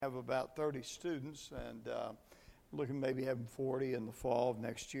Have about 30 students, and looking maybe having 40 in the fall of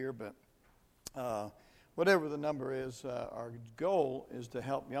next year. But whatever the number is, our goal is to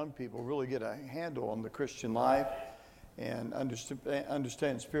help young people really get a handle on the Christian life and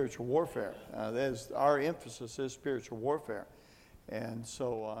understand spiritual warfare. That is, our emphasis is spiritual warfare. And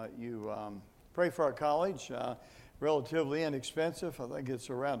so you pray for our college. Relatively inexpensive. I think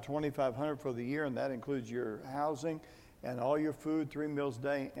it's around $2,500 for the year, and that includes your housing and all your food, 3 meals a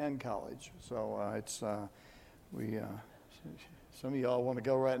day, and college. So some of y'all want to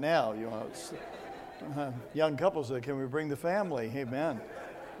go right now. You know, young couples say, "Can we bring the family?" Amen.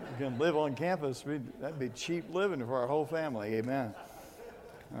 You can live on campus. That'd be cheap living for our whole family. Amen.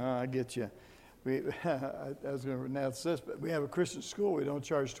 I get you. I was going to announce this, but we have a Christian school we don't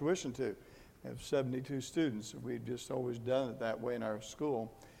charge tuition to. We have 72 students. We've just always done it that way in our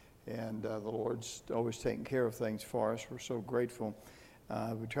school. And the Lord's always taking care of things for us. We're so grateful.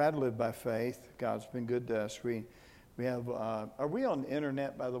 We try to live by faith. God's been good to us. We have. Are we on the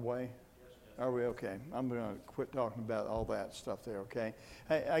internet, by the way? Yes. Are we? Okay. I'm going to quit talking about all that stuff there. Okay.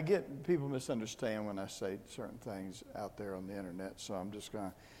 I get people misunderstand when I say certain things out there on the internet. So I'm just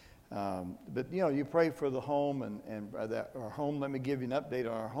going to. But you know, you pray for the home and that our home. Let me give you an update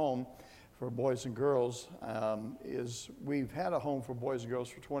on our home. For boys and girls, we've had a home for boys and girls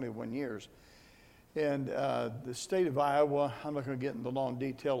for 21 years. And the state of Iowa, I'm not going to get into the long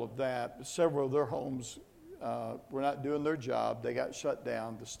detail of that, but several of their homes were not doing their job. They got shut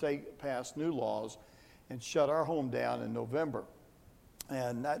down. The state passed new laws and shut our home down in November.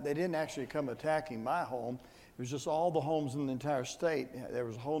 And they didn't actually come attacking my home. It was just all the homes in the entire state. There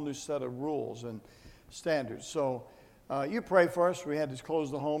was a whole new set of rules and standards. So you pray for us. We had to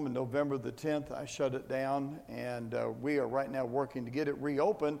close the home in November the 10th. I shut it down, and we are right now working to get it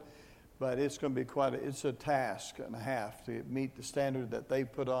reopened, but it's going to be it's a task and a half to meet the standard that they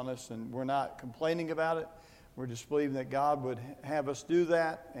put on us, and we're not complaining about it. We're just believing that God would have us do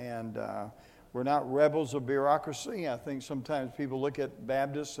that, and we're not rebels of bureaucracy. I think sometimes people look at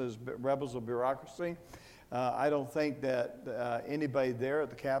Baptists as rebels of bureaucracy. I don't think that anybody there at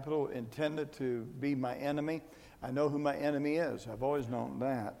the Capitol intended to be my enemy. I know who my enemy is. I've always known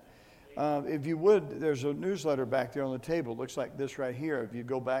that. If you would, there's a newsletter back there on the table. It looks like this right here. If you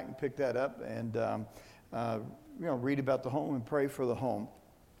go back and pick that up and read about the home and pray for the home.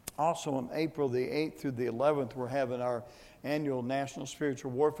 Also on April the 8th through the 11th, we're having our annual National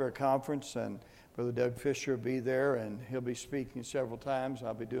Spiritual Warfare Conference, and Brother Doug Fisher will be there, and he'll be speaking several times.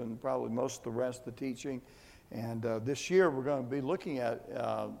 I'll be doing probably most of the rest of the teaching. And this year we're going to be looking at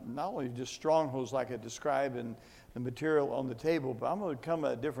not only just strongholds like I described in the material on the table, but I'm going to come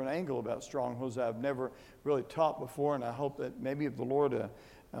at a different angle about strongholds that I've never really taught before, and I hope that maybe if the Lord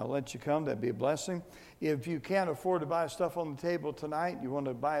lets you come, that'd be a blessing. If you can't afford to buy stuff on the table tonight, you want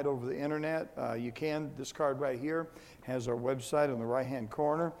to buy it over the internet, you can. This card right here has our website on the right-hand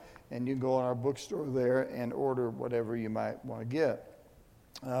corner, and you can go on our bookstore there and order whatever you might want to get.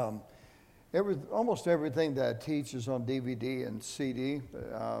 Almost everything that I teach is on DVD and CD,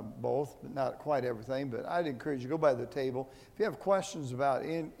 both, but not quite everything. But I'd encourage you to go by the table. If you have questions about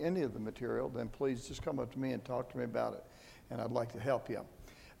any of the material, then please just come up to me and talk to me about it, and I'd like to help you.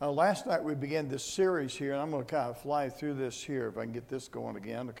 Last night we began this series here, and I'm going to kind of fly through this here if I can get this going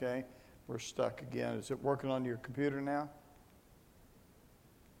again, okay? We're stuck again. Is it working on your computer now?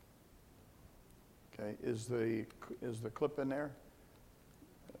 Okay, is the clip in there?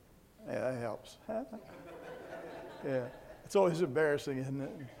 Yeah, that helps. Yeah, it's always embarrassing, isn't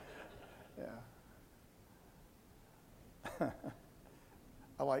it? Yeah.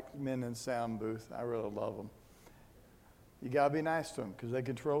 I like men in sound booth. I really love them. You got to be nice to them because they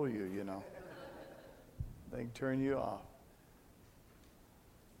control you, you know. They can turn you off.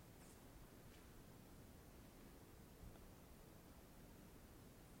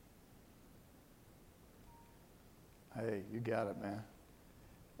 Hey, you got it, man.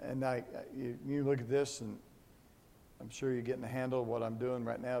 And you look at this, and I'm sure you're getting a handle of what I'm doing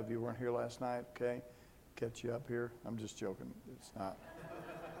right now. If you weren't here last night, okay, catch you up here. I'm just joking. It's not.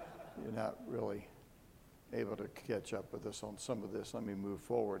 You're not really able to catch up with us on some of this. Let me move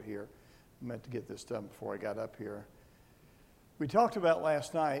forward here. I meant to get this done before I got up here. We talked about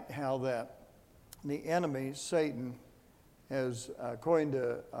last night how that the enemy, Satan, has, according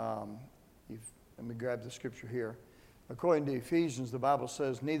to, let me grab the scripture here. According to Ephesians, the Bible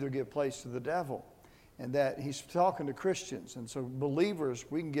says, neither give place to the devil. And that he's talking to Christians. And so believers,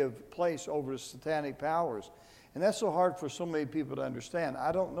 we can give place over to satanic powers. And that's so hard for so many people to understand.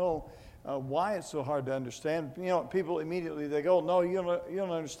 I don't know why it's so hard to understand. You know, people immediately, they go, no, you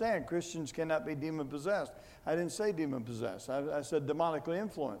don't understand. Christians cannot be demon-possessed. I didn't say demon-possessed. I said demonically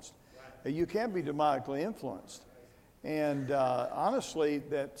influenced. Right. You can be demonically influenced. And honestly,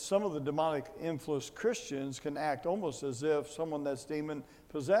 that some of the demonic influenced Christians can act almost as if someone that's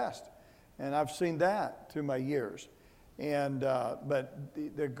demon-possessed. And I've seen that through my years. And but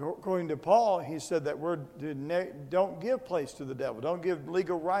according to Paul, he said that don't give place to the devil. Don't give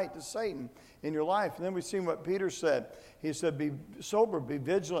legal right to Satan in your life. And then we've seen what Peter said. He said, be sober, be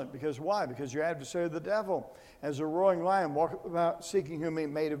vigilant. Because why? Because your adversary, the devil, as a roaring lion, walk about seeking whom he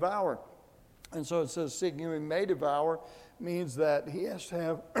may devour. And so it says seeking whom he may devour means that he has to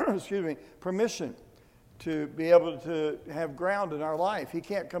have permission to be able to have ground in our life. He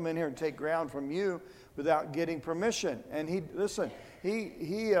can't come in here and take ground from you without getting permission. And he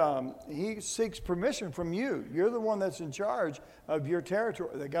seeks permission from you. You're the one that's in charge of your territory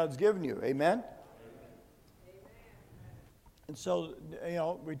that God's given you. Amen? And so, you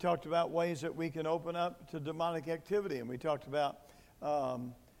know, we talked about ways that we can open up to demonic activity. And we talked about, I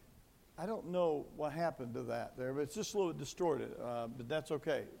don't know what happened to that there, but it's just a little distorted. But that's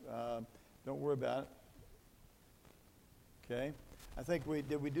okay. Don't worry about it. Okay. I think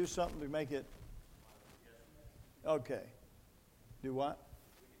did we do something to make it? Okay. Do what?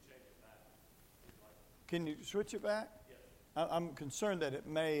 We can change it back. Can you switch it back? Yes. I'm concerned that it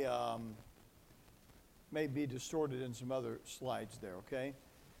may be distorted in some other slides there, okay?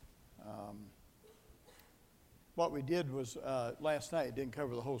 What we did was last night it didn't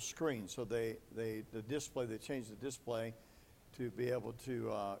cover the whole screen, so they changed the display to be able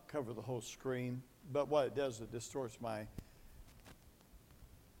to cover the whole screen. But what it does, it distorts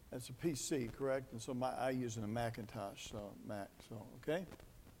that's a PC, correct? And so I use a Macintosh, so Mac, so okay.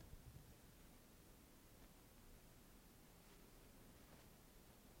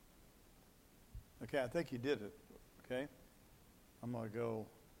 Okay, I think you did it, okay? I'm going to go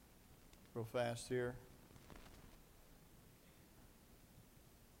real fast here.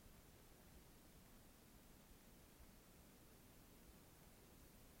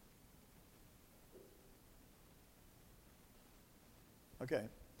 Okay.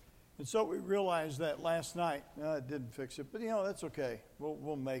 And so we realized that last night. It didn't fix it, but you know, that's okay.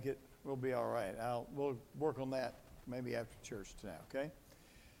 We'll make it. We'll be all right. We'll work on that maybe after church tonight, okay?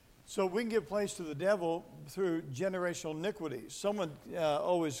 So we can give place to the devil through generational iniquities. Someone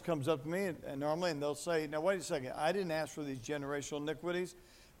always comes up to me and normally and they'll say, now wait a second, I didn't ask for these generational iniquities.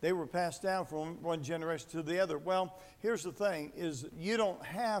 They were passed down from one generation to the other. Well, here's the thing, is you don't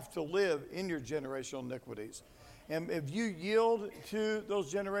have to live in your generational iniquities. And if you yield to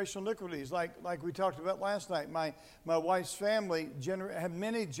those generational iniquities, like we talked about last night, my wife's family had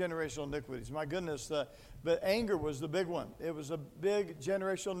many generational iniquities. My goodness, but anger was the big one. It was a big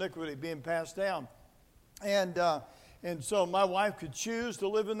generational iniquity being passed down. And so my wife could choose to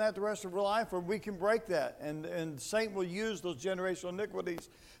live in that the rest of her life, or we can break that. And Satan will use those generational iniquities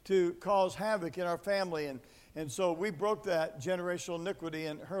to cause havoc in our family. And so we broke that generational iniquity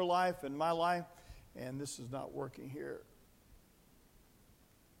in her life and my life. And this is not working here.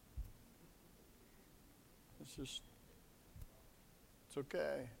 It's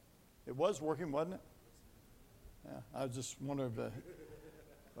okay. It was working, wasn't it? Yeah, I was just wondering if I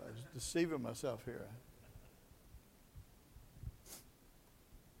was deceiving myself here.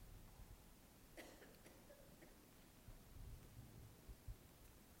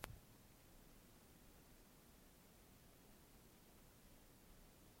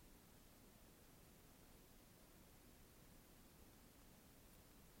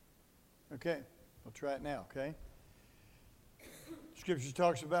 Okay, we'll try it now, okay? Scripture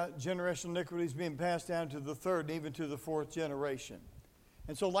talks about generational iniquities being passed down to the third and even to the fourth generation.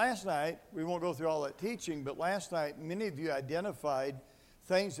 And so last night, we won't go through all that teaching, but last night, many of you identified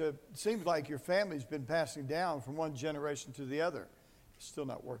things that seems like your family's been passing down from one generation to the other. It's still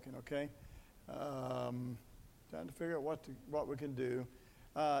not working, okay? Trying to figure out what we can do.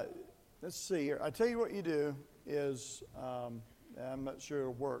 Let's see here. I tell you what you do is, I'm not sure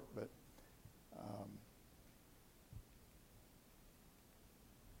it'll work, but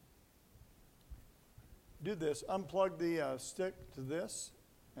do this. Unplug the stick to this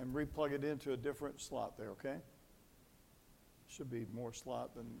and replug it into a different slot there, okay? Should be more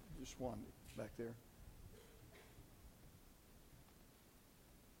slot than just one back there.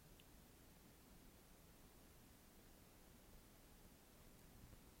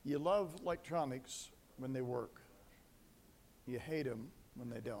 You love electronics when they work. You hate them when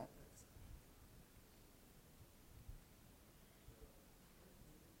they don't.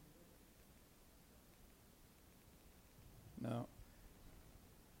 No.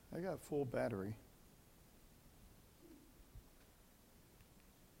 I I got full battery.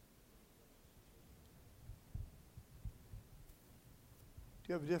 Do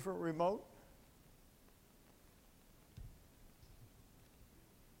you have a different remote?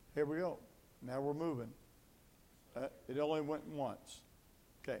 Here we go. Now we're moving. It only went once.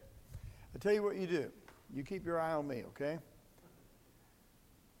 Okay. I'll tell you what you do. You keep your eye on me, okay?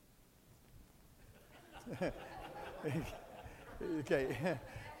 Okay.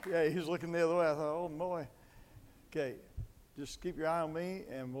 Yeah, he's looking the other way. I thought, oh, boy. Okay. Just keep your eye on me,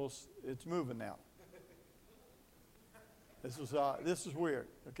 and it's moving now. This is weird,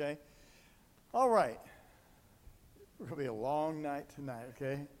 okay? All right. It's going to be a long night tonight,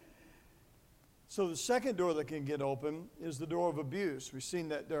 okay? So the second door that can get open is the door of abuse. We've seen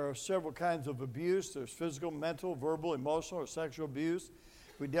that there are several kinds of abuse. There's physical, mental, verbal, emotional, or sexual abuse.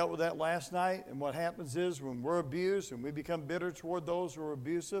 We dealt with that last night, and what happens is when we're abused and we become bitter toward those who are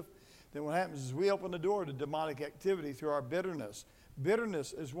abusive, then what happens is we open the door to demonic activity through our bitterness.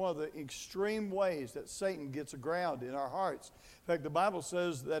 Bitterness is one of the extreme ways that Satan gets aground in our hearts. In fact, the Bible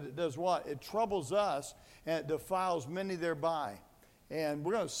says that it does what? It troubles us and it defiles many thereby. And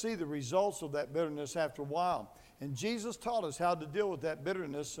we're going to see the results of that bitterness after a while. And Jesus taught us how to deal with that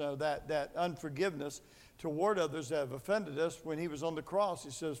bitterness, that unforgiveness toward others that have offended us. When he was on the cross,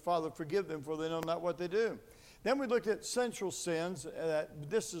 he says, Father, forgive them, for they know not what they do. Then we looked at sensual sins.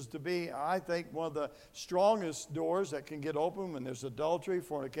 This is to be, I think, one of the strongest doors that can get open when there's adultery,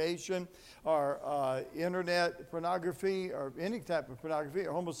 fornication, or internet pornography, or any type of pornography,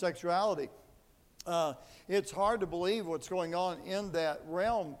 or homosexuality. It's hard to believe what's going on in that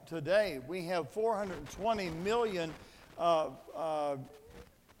realm today. We have 420 million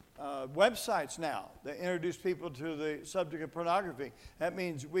websites now that introduce people to the subject of pornography. That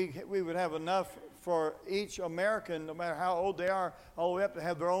means we would have enough for each American, no matter how old they are, all the way up to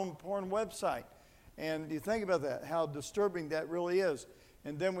have their own porn website. And you think about that, how disturbing that really is.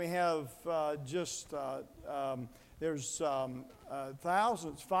 And then we have there's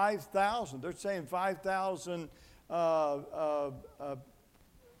thousands, 5,000. They're saying 5,000 I'm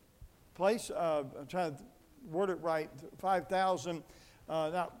trying to word it right, 5,000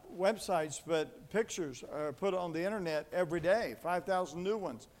 not websites, but pictures are put on the internet every day, 5,000 new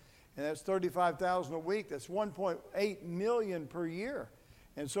ones. And that's 35,000 a week. That's 1.8 million per year.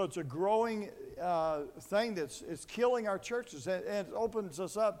 And so it's a growing thing it's killing our churches, and it opens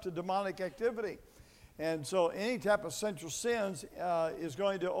us up to demonic activity. And so any type of sensual sins is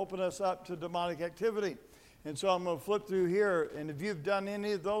going to open us up to demonic activity. And so I'm going to flip through here, and if you've done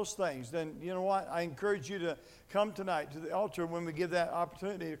any of those things, then you know what? I encourage you to come tonight to the altar when we give that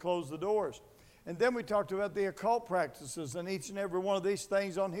opportunity to close the doors. And then we talked about the occult practices, and each and every one of these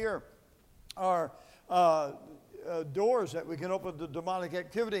things on here are doors that we can open to demonic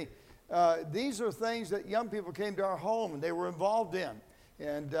activity. These are things that young people came to our home and they were involved in.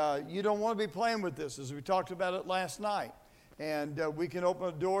 And you don't want to be playing with this, as we talked about it last night. And we can open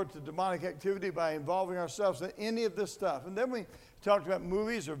a door to demonic activity by involving ourselves in any of this stuff. And then we talked about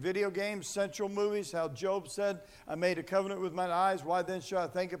movies or video games, sensual movies, how Job said, I made a covenant with mine eyes. Why then shall I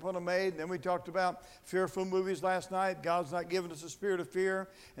think upon a maid? And then we talked about fearful movies last night. God's not given us a spirit of fear.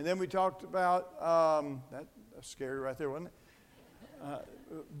 And then we talked about, that's scary right there, wasn't it?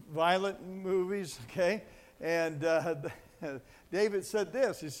 Violent movies, okay? And David said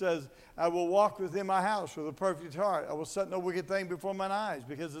this. He says, I will walk within my house with a perfect heart. I will set no wicked thing before mine eyes,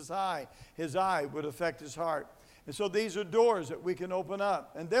 because his eye would affect his heart. And so these are doors that we can open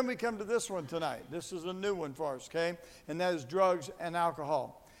up. And then we come to this one tonight. This is a new one for us, okay? And that is drugs and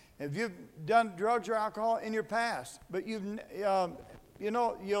alcohol. If you've done drugs or alcohol in your past, but you'll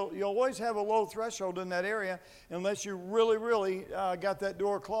always have a low threshold in that area unless you really got that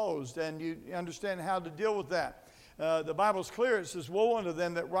door closed and you understand how to deal with that. The Bible's clear. It says, woe unto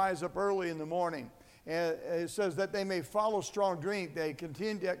them that rise up early in the morning. And it says that they may follow strong drink. They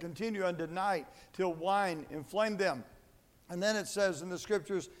continue unto night till wine inflame them. And then it says in the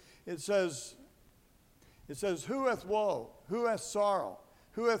scriptures, it says, who hath woe? Who hath sorrow?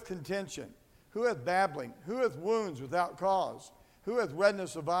 Who hath contention? Who hath babbling? Who hath wounds without cause? Who hath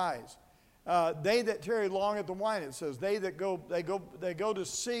redness of eyes? They that tarry long at the wine, it says, they go to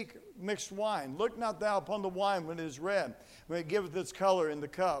seek mixed wine. Look not thou upon the wine when it is red, when it giveth its color in the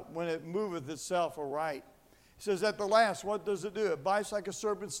cup, when it moveth itself aright. It says, at the last, what does it do? It bites like a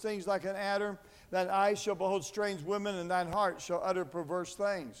serpent, stings like an adder. Thine eyes shall behold strange women, and thine heart shall utter perverse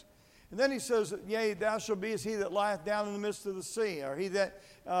things. And then he says, yea, thou shalt be as he that lieth down in the midst of the sea, or he that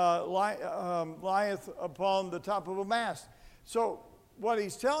lieth upon the top of a mast. So what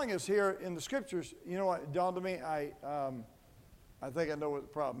he's telling us here in the scriptures, you know what, it dawned on me, I think I know what the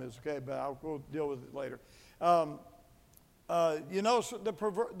problem is, okay, but I'll go deal with it later. So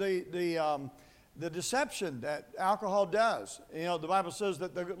the deception that alcohol does. The Bible says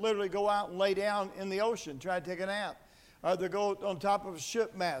that they literally go out and lay down in the ocean, try to take a nap. Or they go on top of a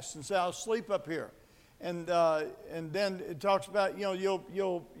ship mast and say, "I'll sleep up here." And then it talks about,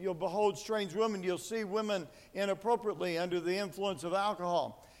 you'll behold strange women. You'll see women inappropriately under the influence of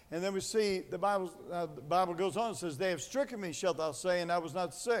alcohol. And then we see the Bible goes on and says, "They have stricken me, shalt thou say, and I was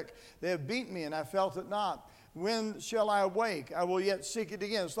not sick. They have beaten me, and I felt it not. When shall I awake? I will yet seek it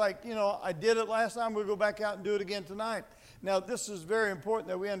again." It's like, I did it last time. We'll go back out and do it again tonight. Now, this is very important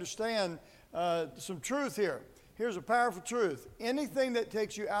that we understand some truth here. Here's a powerful truth. Anything that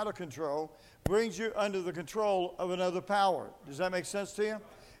takes you out of control brings you under the control of another power. Does that make sense to you?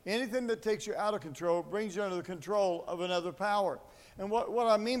 Anything that takes you out of control brings you under the control of another power. And what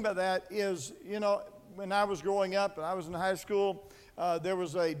I mean by that is, when I was growing up and I was in high school, there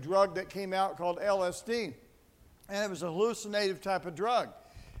was a drug that came out called LSD. And it was a hallucinative type of drug.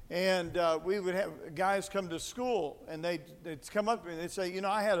 And we would have guys come to school, and they'd come up to me and they'd say,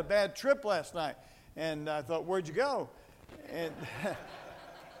 "I had a bad trip last night." And I thought, "Where'd you go?" And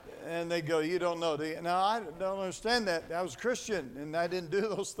and they go, "You don't know, do you?" Now, I don't understand that. I was a Christian, and I didn't do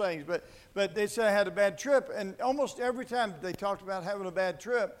those things. But they said I had a bad trip. And almost every time they talked about having a bad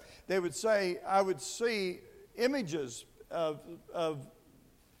trip, they would say, I would see images of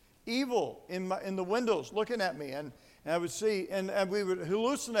evil in the windows looking at me. And I would see, and we would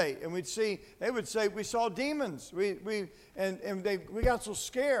hallucinate, and they would say, "We saw demons. We got so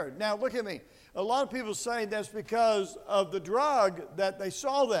scared." Now, look at me. A lot of people say that's because of the drug that they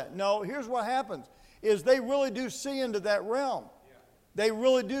saw that. No, here's what happens, is they really do see into that realm. They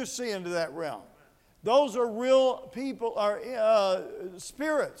really do see into that realm. Those are real people, are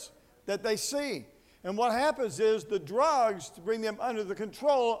spirits that they see. And what happens is the drugs bring them under the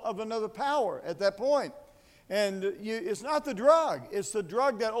control of another power at that point. And it's not the drug. It's the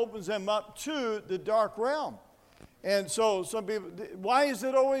drug that opens them up to the dark realm. And so some people, why is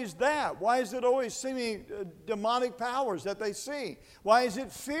it always that? Why is it always seeming demonic powers that they see? Why is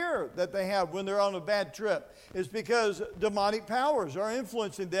it fear that they have when they're on a bad trip? It's because demonic powers are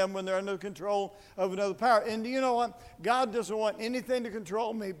influencing them when they're under control of another power. And you know what? God doesn't want anything to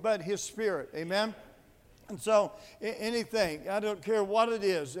control me but His Spirit. Amen? And so anything, I don't care what it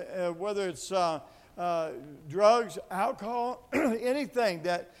is, whether it's drugs, alcohol, anything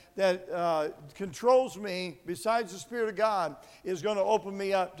that controls me besides the Spirit of God is going to open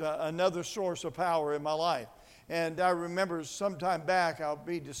me up to another source of power in my life. And I remember sometime back, I'll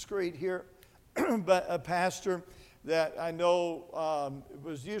be discreet here, but a pastor that I know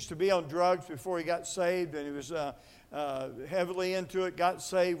used to be on drugs before he got saved, and he was heavily into it, got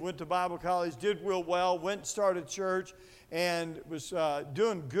saved, went to Bible college, did real well, went and started church, and was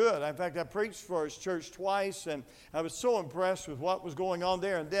doing good. In fact, I preached for his church twice, and I was so impressed with what was going on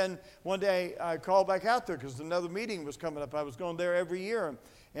there. And then one day I called back out there because another meeting was coming up. I was going there every year,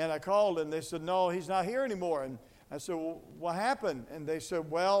 and I called, and they said, "No, he's not here anymore." And I said, "Well, what happened?" And they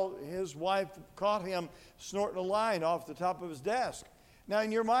said, "Well, his wife caught him snorting a line off the top of his desk." Now,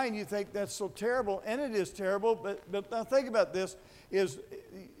 in your mind, you think that's so terrible, and it is terrible, but now think about this, is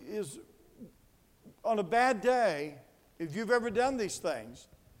on a bad day, if you've ever done these things,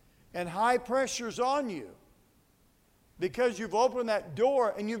 and high pressure's on you, because you've opened that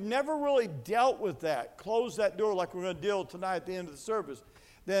door, and you've never really dealt with that, closed that door like we're going to deal tonight at the end of the service,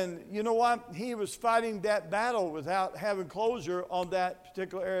 then you know what? He was fighting that battle without having closure on that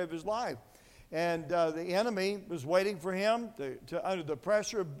particular area of his life. And the enemy was waiting for him to under the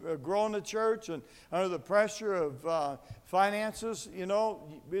pressure of growing the church and under the pressure of finances.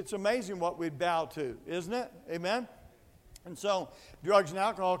 It's amazing what we bow to, isn't it? Amen? And so drugs and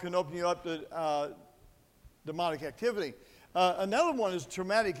alcohol can open you up to demonic activity. Another one is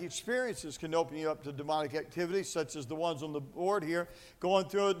traumatic experiences can open you up to demonic activity, such as the ones on the board here, going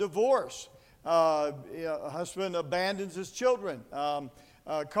through a divorce. A husband abandons his children.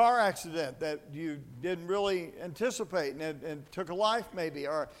 A car accident that you didn't really anticipate and took a life maybe,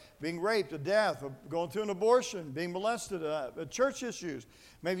 or being raped, a death, or going through an abortion, being molested, church issues.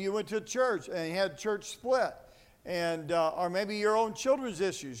 Maybe you went to a church and you had church split. And or maybe your own children's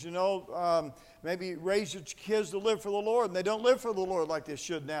issues, maybe you raise your kids to live for the Lord, and they don't live for the Lord like they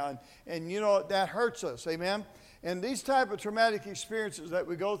should now, and that hurts us, amen. And these type of traumatic experiences that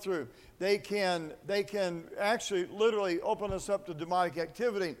we go through, they can actually literally open us up to demonic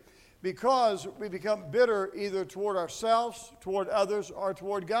activity, because we become bitter either toward ourselves, toward others, or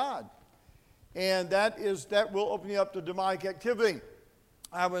toward God, and that will open you up to demonic activity.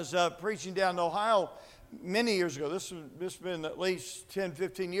 I was preaching down in Ohio many years ago. This has been at least 10,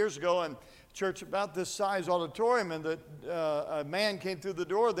 15 years ago, and church about this size auditorium, and a man came through the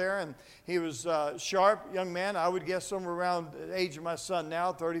door there, and he was a sharp young man. I would guess somewhere around the age of my son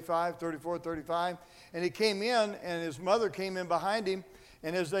now, 34, 35. And he came in, and his mother came in behind him.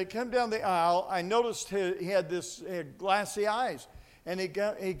 And as they came down the aisle, I noticed he had glassy eyes. And he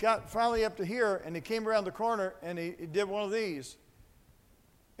got finally up to here, and he came around the corner, and he did one of these.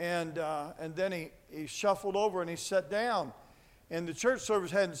 And then he shuffled over, and he sat down. And the church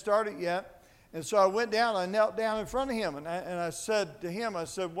service hadn't started yet. And so I went down, I knelt down in front of him, and I said to him, I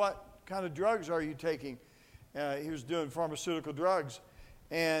said, what kind of drugs are you taking? He was doing pharmaceutical drugs.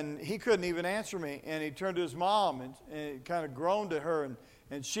 And he couldn't even answer me. And he turned to his mom and kind of groaned at her,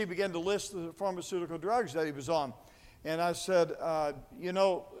 and she began to list the pharmaceutical drugs that he was on. And I said,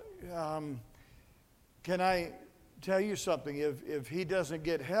 can I tell you something? If he doesn't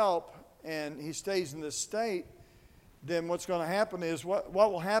get help and he stays in this state, then what's going to happen is what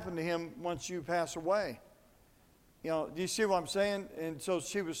will happen to him once you pass away? Do you see what I'm saying? And so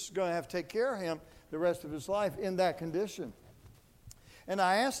she was going to have to take care of him the rest of his life in that condition. And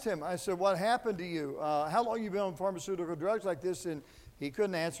I asked him, I said, what happened to you? How long have you been on pharmaceutical drugs like this? And he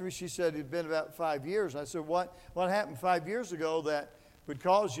couldn't answer me. She said it'd been about 5 years. I said, what happened 5 years ago that would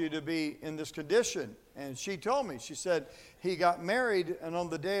cause you to be in this condition? And she told me, she said, he got married, and on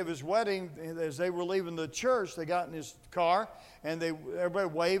the day of his wedding, as they were leaving the church, they got in his car, and everybody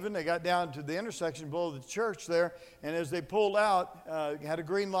waving. They got down to the intersection below the church there, and as they pulled out, had a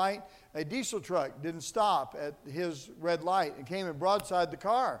green light, a diesel truck didn't stop at his red light and came and broadside the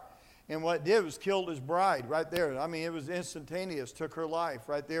car. And what it did was killed his bride right there. I mean, it was instantaneous, took her life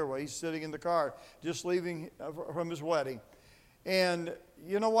right there while he's sitting in the car, just leaving from his wedding. And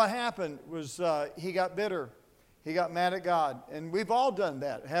you know what happened was he got bitter. He got mad at God. And we've all done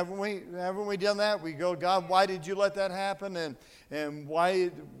that. Haven't we done that? We go, God, why did you let that happen? And why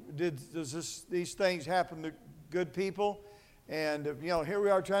does these things happen to good people? And, here we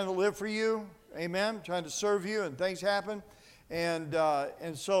are trying to live for you. Amen. Trying to serve you, and things happen. And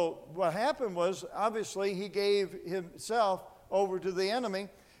so what happened was, obviously, he gave himself over to the enemy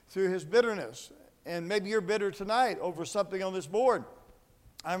through his bitterness. And maybe you're bitter tonight over something on this board.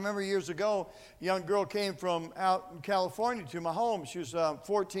 I remember years ago, a young girl came from out in California to my home. She was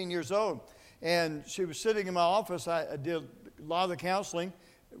 14 years old. And she was sitting in my office. I did a lot of the counseling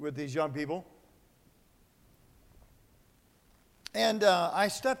with these young people. And I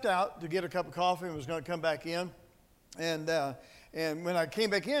stepped out to get a cup of coffee and was going to come back in. And when I came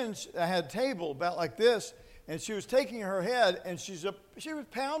back in, I had a table about like this. And she was taking her head, and she was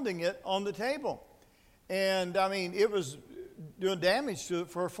pounding it on the table. And, I mean, it was doing damage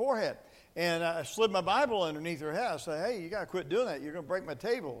for her forehead. And I slid my Bible underneath her head. I said, hey, you got to quit doing that. You're going to break my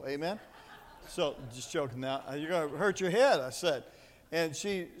table. Amen? So, just joking now. You're going to hurt your head, I said. And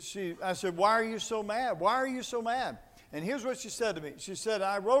I said, why are you so mad? Why are you so mad? And here's what she said to me. She said,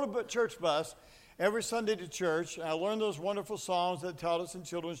 I rode a church bus every Sunday to church. I learned those wonderful songs that taught us in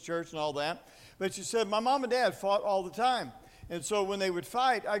children's church and all that. But she said, my mom and dad fought all the time. And so when they would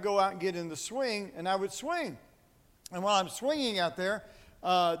fight, I'd go out and get in the swing, and I would swing. And while I'm swinging out there,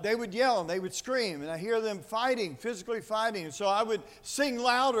 they would yell and they would scream. And I hear them fighting, physically fighting. And so I would sing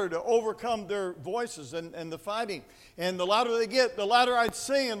louder to overcome their voices and the fighting. And the louder they get, the louder I'd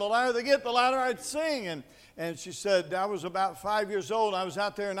sing. And the louder they get, the louder I'd sing. And she said, I was about 5 years old. I was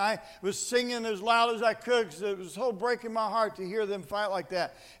out there, and I was singing as loud as I could because it was so breaking my heart to hear them fight like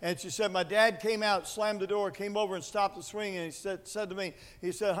that. And she said, my dad came out, slammed the door, came over and stopped the swing. And he said to me,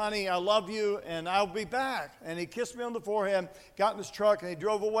 he said, honey, I love you, and I'll be back. And he kissed me on the forehead, got in his truck, and he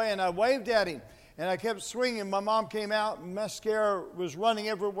drove away. And I waved at him. And I kept swinging. My mom came out, and mascara was running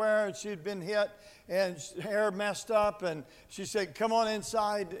everywhere, and she'd been hit, and hair messed up. And she said, come on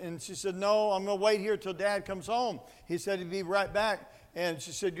inside. And she said, no, I'm going to wait here till Dad comes home. He said he'd be right back. And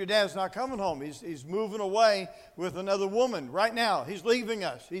she said, your dad's not coming home. He's moving away with another woman right now. He's leaving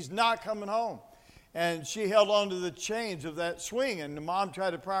us. He's not coming home. And she held on to the chains of that swing. And the mom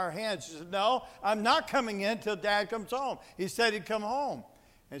tried to pry her hand. She said, no, I'm not coming in till Dad comes home. He said he'd come home.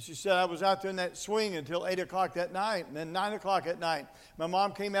 And she said, I was out there in that swing until 8 o'clock that night. And then 9 o'clock at night, my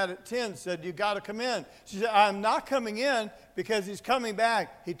mom came out at 10, said, you got to come in. She said, I'm not coming in because he's coming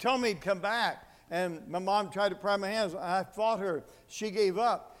back. He told me he'd come back. And my mom tried to pry my hands. I fought her. She gave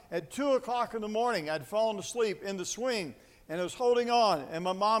up. At 2 o'clock in the morning, I'd fallen asleep in the swing, and I was holding on. And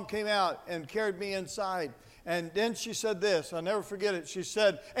my mom came out and carried me inside. And then she said this. I'll never forget it. She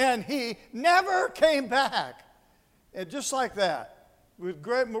said, and he never came back. And just like that. With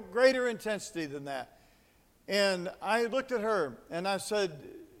greater intensity than that. And I looked at her and I said,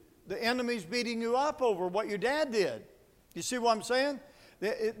 the enemy's beating you up over what your dad did. You see what I'm saying?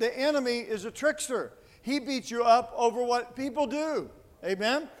 The enemy is a trickster. He beats you up over what people do.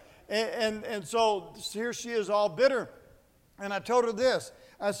 Amen? And so here she is all bitter. And I told her this.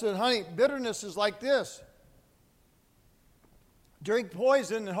 I said, honey, bitterness is like this. Drink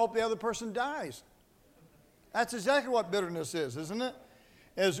poison and hope the other person dies. That's exactly what bitterness is, isn't it?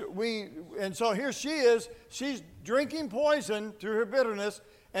 And so here she is. She's drinking poison through her bitterness,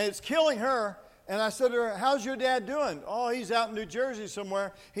 and it's killing her. And I said to her, how's your dad doing? Oh, he's out in New Jersey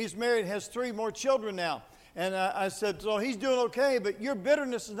somewhere. He's married, has 3 more children now. And I said, so he's doing okay, but your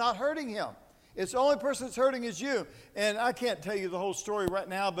bitterness is not hurting him. It's the only person that's hurting is you. And I can't tell you the whole story right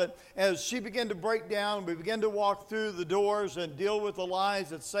now, but as she began to break down, we began to walk through the doors and deal with the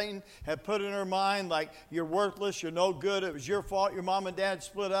lies that Satan had put in her mind, like you're worthless, you're no good, it was your fault, your mom and dad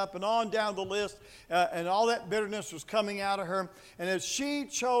split up, and on down the list. And all that bitterness was coming out of her. And as she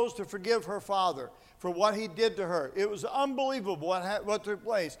chose to forgive her father for what he did to her, it was unbelievable what took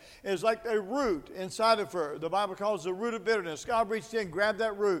place. It was like a root inside of her. The Bible calls it the root of bitterness. God reached in, grabbed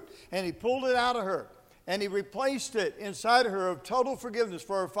that root, and he pulled it out of her. And he replaced it inside of her of total forgiveness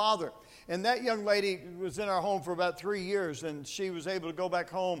for her father. And that young lady was in our home for about 3 years, and she was able to go back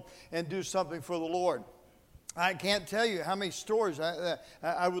home and do something for the Lord. I can't tell you how many stories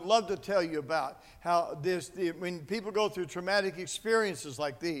I would love to tell you about how when people go through traumatic experiences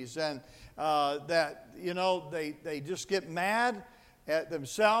like these, and they just get mad at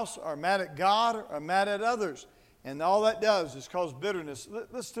themselves or mad at God or mad at others. And all that does is cause bitterness.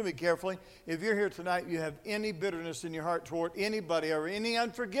 Listen to me carefully. If you're here tonight, you have any bitterness in your heart toward anybody or any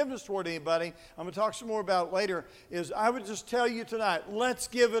unforgiveness toward anybody, I'm going to talk some more about it later, is I would just tell you tonight, let's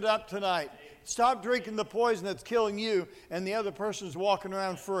give it up tonight. Stop drinking the poison that's killing you and the other person's walking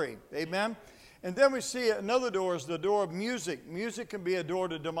around free. Amen? And then we see another door is the door of music. Music can be a door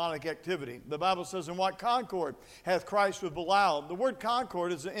to demonic activity. The Bible says, in what concord hath Christ with Belial? The word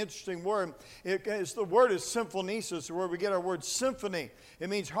concord is an interesting word. The word is symphonesis, where we get our word symphony.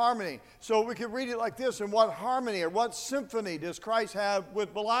 It means harmony. So we could read it like this: in what harmony or what symphony does Christ have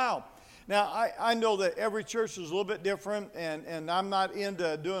with Belial? Now, I know that every church is a little bit different, and I'm not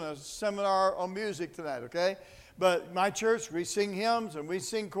into doing a seminar on music tonight, okay? But my church, we sing hymns and we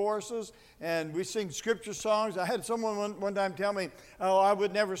sing choruses and we sing scripture songs. I had someone one time tell me, oh, I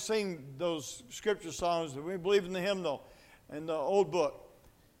would never sing those scripture songs. We believe in the hymnal in the old book.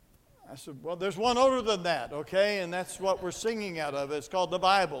 I said, well, there's one older than that, okay? And that's what we're singing out of. It's called the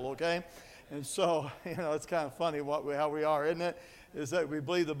Bible, okay? And so, it's kind of funny how we are, isn't it? Is that we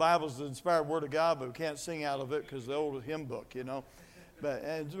believe the Bible is the inspired word of God, but we can't sing out of it because the old hymn book,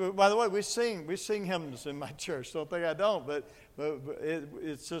 But by the way, we sing hymns in my church. Don't think I don't, but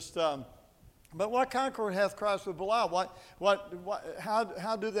it's just. But what concord hath Christ with Belial?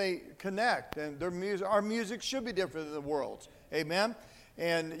 How do they connect? And our music should be different than the world's. Amen.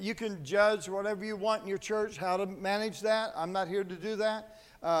 And you can judge whatever you want in your church how to manage that. I'm not here to do that.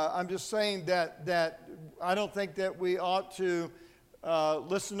 I'm just saying that I don't think that we ought to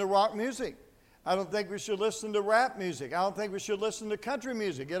listen to rock music. I don't think we should listen to rap music. I don't think we should listen to country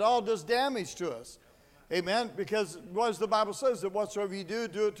music. It all does damage to us. Amen? Because what does the Bible says? That whatsoever you do,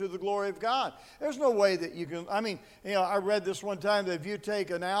 do it to the glory of God. There's no way that you can, I read this one time that if you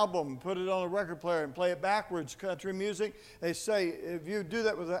take an album, put it on a record player and play it backwards, country music, they say if you do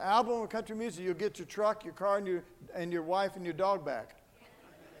that with an album of country music, you'll get your truck, your car, and your wife and your dog back.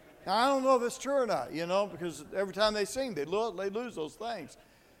 Now, I don't know if it's true or not, because every time they sing, they lose those things.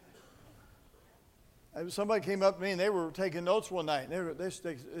 Somebody came up to me and they were taking notes one night. And they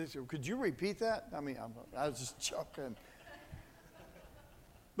said, could you repeat that? I was just joking.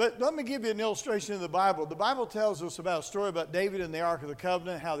 But let me give you an illustration in the Bible. The Bible tells us about a story about David and the Ark of the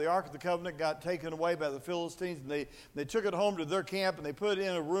Covenant, how the Ark of the Covenant got taken away by the Philistines. And they took it home to their camp and they put it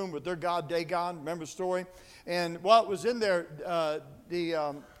in a room with their god Dagon. Remember the story? And while it was in there,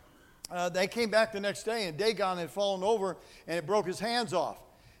 they came back the next day and Dagon had fallen over and it broke his hands off.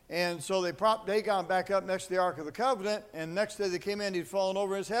 And so they propped Dagon back up next to the Ark of the Covenant, and next day they came in, he'd fallen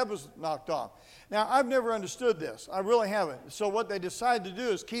over, his head was knocked off. Now, I've never understood this. I really haven't. So what they decided to do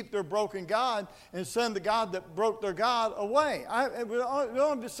is keep their broken God and send the God that broke their God away. It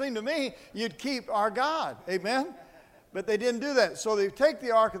don't seem to me you'd keep our God. Amen? But they didn't do that. So they take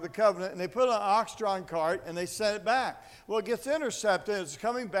the Ark of the Covenant and they put it on an ox-drawn cart and they send it back. Well, it gets intercepted. It's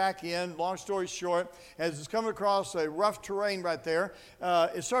coming back in. Long story short, as it's coming across a rough terrain right there,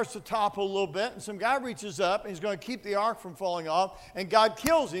 it starts to topple a little bit. And some guy reaches up and he's going to keep the Ark from falling off. And God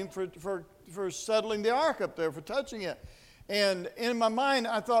kills him for settling the Ark up there, for touching it. And in my mind,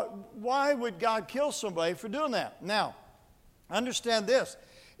 I thought, why would God kill somebody for doing that? Now, understand this.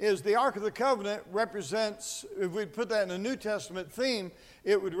 is the Ark of the Covenant represents, if we put that in a New Testament theme,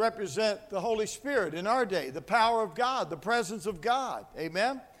 it would represent the Holy Spirit in our day, the power of God, the presence of God.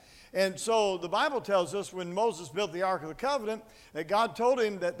 Amen? And so the Bible tells us when Moses built the Ark of the Covenant that God told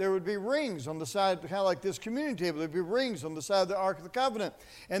him that there would be rings on the side, kind of like this communion table. There would be rings on the side of the Ark of the Covenant.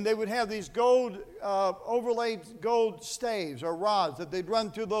 And they would have these gold, overlaid gold staves or rods that they'd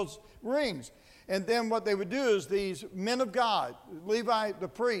run through those rings. And then what they would do is these men of God, Levi the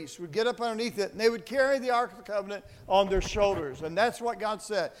priest, would get up underneath it, and they would carry the Ark of the Covenant on their shoulders. And that's what God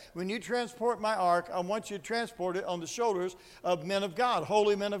said. When you transport my ark, I want you to transport it on the shoulders of men of God,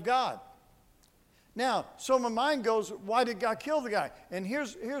 holy men of God. Now, so my mind goes, why did God kill the guy? And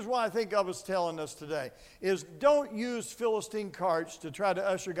here's why I think God was telling us today, is don't use Philistine carts to try to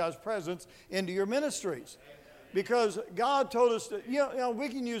usher God's presence into your ministries. Because God told us that, we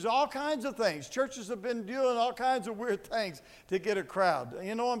can use all kinds of things. Churches have been doing all kinds of weird things to get a crowd.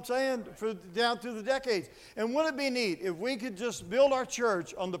 You know what I'm saying? Down through the decades. And wouldn't it be neat if we could just build our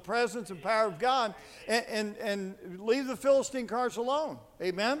church on the presence and power of God and leave the Philistine carts alone?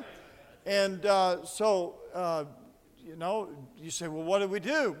 Amen? And you say, well, what do we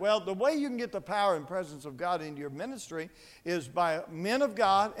do? Well, the way you can get the power and presence of God into your ministry is by men of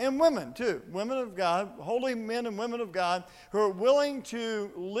God and women too. Women of God, holy men and women of God who are willing to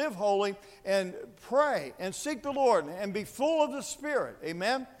live holy and pray and seek the Lord and be full of the Spirit.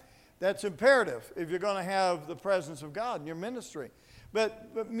 Amen? That's imperative if you're going to have the presence of God in your ministry.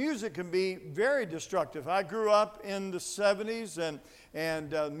 But music can be very destructive. I grew up in the 70s,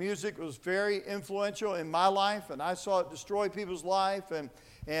 and music was very influential in my life, and I saw it destroy people's life, and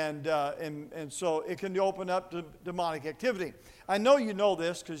so it can open up to demonic activity. I know you know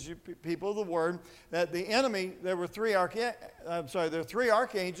this because you people of the Word that the enemy. There are three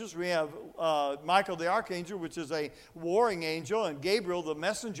archangels. We have Michael the archangel, which is a warring angel, and Gabriel the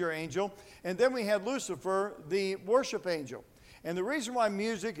messenger angel, and then we had Lucifer the worship angel. And the reason why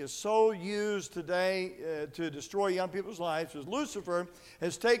music is so used today to destroy young people's lives is Lucifer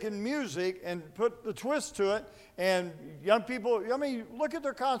has taken music and put the twist to it. And young people, look at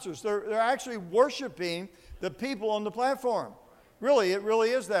their concerts. They're actually worshiping the people on the platform. Really, it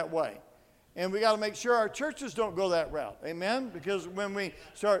really is that way. And we got to make sure our churches don't go that route. Amen? Because when we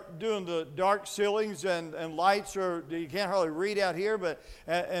start doing the dark ceilings and lights, or you can't hardly read out here, but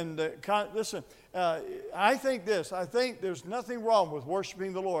listen, I think this. I think there's nothing wrong with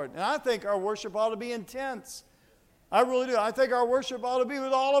worshiping the Lord. And I think our worship ought to be intense. I really do. I think our worship ought to be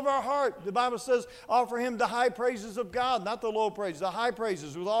with all of our heart. The Bible says, offer Him the high praises of God, not the low praises, the high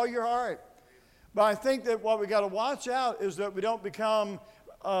praises with all your heart. But I think that what we got to watch out is that we don't become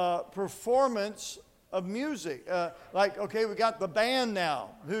performance of music. Okay, we got the band now.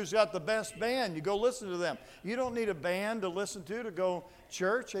 Who's got the best band? You go listen to them. You don't need a band to listen to go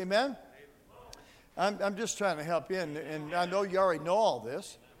church. Amen? I'm just trying to help you, and I know you already know all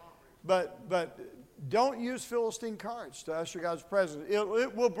this, but don't use Philistine carts to usher God's presence.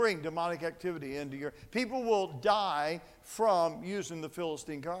 It will bring demonic activity into your... People will die from using the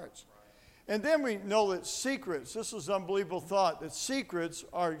Philistine carts. And then we know that secrets, this is an unbelievable thought, that secrets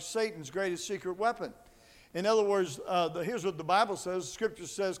are Satan's greatest secret weapon. In other words, here's what the Bible says. Scripture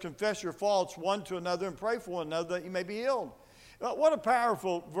says, confess your faults one to another and pray for one another that you may be healed. What a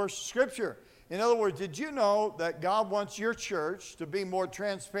powerful verse of Scripture. In other words, did you know that God wants your church to be more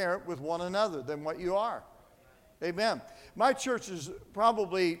transparent with one another than what you are? Amen. My church is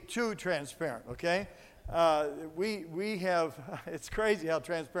probably too transparent, okay? We have, it's crazy how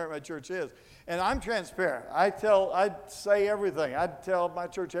transparent my church is. And I'm transparent. I say everything. I tell my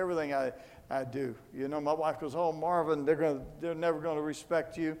church everything I do. My wife goes, oh, Marvin, they're never going to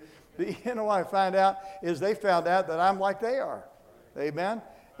respect you. But what I find out is they found out that I'm like they are. Amen?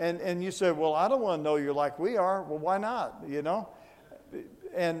 And you say, well, I don't want to know you're like we are. Well, why not?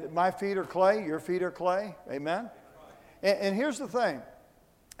 And my feet are clay, your feet are clay. Amen? And here's the thing.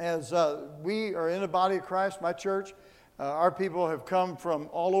 As we are in the body of Christ, my church, our people have come from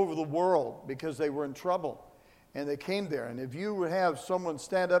all over the world because they were in trouble. And they came there. And if you would have someone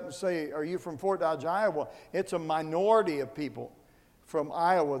stand up and say, are you from Fort Dodge, Iowa? It's a minority of people from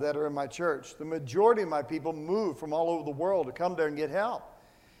Iowa that are in my church. The majority of my people moved from all over the world to come there and get help.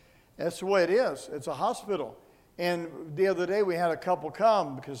 That's the way it is. It's a hospital. And the other day we had a couple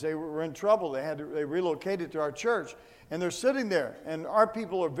come because they were in trouble. They relocated to our church. And they're sitting there. And our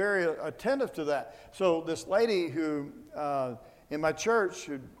people are very attentive to that. So this lady who, in my church,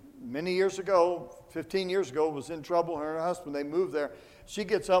 who many years ago, 15 years ago, was in trouble. Her and her husband, they moved there. She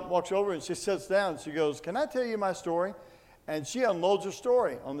gets up, walks over, and she sits down. She goes, can I tell you my story? And she unloads her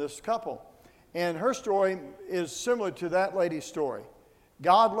story on this couple. And her story is similar to that lady's story.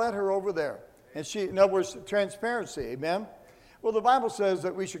 God led her over there. And she, in other words, transparency, amen? Well, the Bible says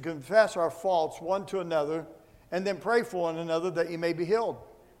that we should confess our faults one to another and then pray for one another that you may be healed.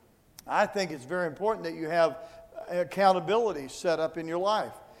 I think it's very important that you have accountability set up in your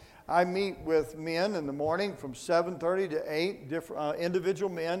life. I meet with men in the morning from 7:30 to 8, different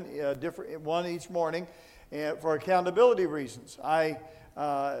individual men, one each morning, for accountability reasons. I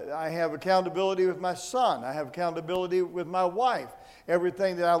have accountability with my son. I have accountability with my wife.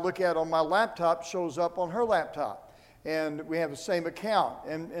 Everything that I look at on my laptop shows up on her laptop. And we have the same account,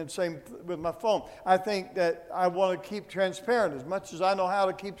 and same with my phone. I think that I want to keep transparent as much as I know how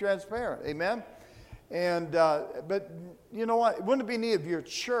to keep transparent. Amen? And but you know what? Wouldn't it be neat if your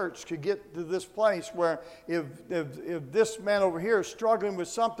church could get to this place where if this man over here is struggling with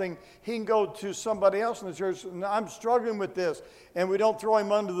something, he can go to somebody else in the church, and I'm struggling with this, and we don't throw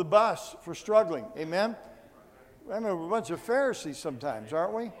him under the bus for struggling. Amen? I mean, we're a bunch of Pharisees sometimes,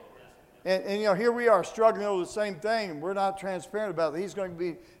 aren't we? And you know, here we are struggling over the same thing, and we're not transparent about it. He's going to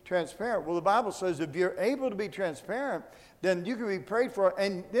be transparent. Well, the Bible says if you're able to be transparent, then you can be prayed for,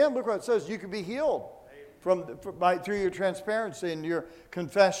 and then look what it says, you can be healed through your transparency and your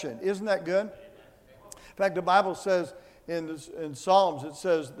confession. Isn't that good? In fact, the Bible says in Psalms, it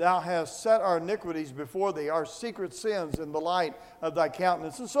says, "Thou hast set our iniquities before thee, our secret sins in the light of thy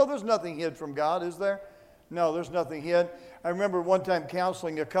countenance." And so there's nothing hid from God, is there? No, there's nothing hid. I remember one time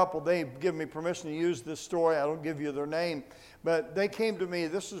counseling a couple. They given me permission to use this story. I don't give you their name. But they came to me.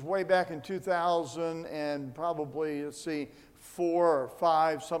 This is way back in 2000 and probably, 4 or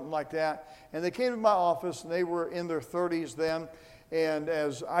 5, something like that. And they came to my office, and they were in their 30s then. And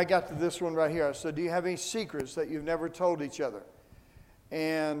as I got to this one right here, I said, "Do you have any secrets that you've never told each other?"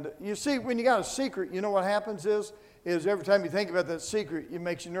 And you see, when you got a secret, you know what happens is every time you think about that secret, it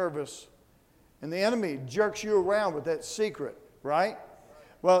makes you nervous. And the enemy jerks you around with that secret, right?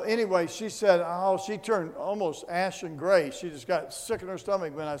 Well, anyway, she said, she turned almost ashen gray. She just got sick in her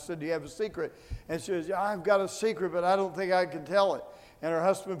stomach when I said, "Do you have a secret?" And she says, "I've got a secret, but I don't think I can tell it." And her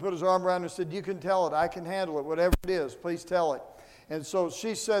husband put his arm around her and said, "You can tell it. I can handle it. Whatever it is, please tell it." And so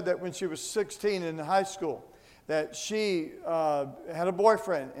she said that when she was 16 in high school, that she had a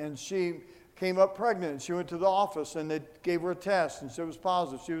boyfriend, and she came up pregnant. And she went to the office, and they gave her a test, and so it was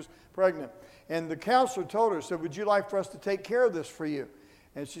positive. She was pregnant. And the counselor told her, said, "Would you like for us to take care of this for you?"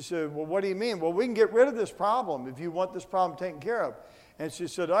 And she said, "Well, what do you mean?" "Well, we can get rid of this problem if you want this problem taken care of." And she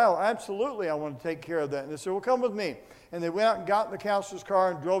said, "Oh, absolutely, I want to take care of that." And they said, "Well, come with me." And they went out and got in the counselor's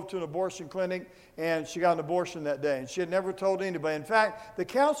car and drove to an abortion clinic, and she got an abortion that day. And she had never told anybody. In fact, the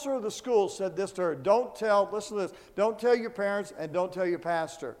counselor of the school said this to her, listen to this, "Don't tell your parents and don't tell your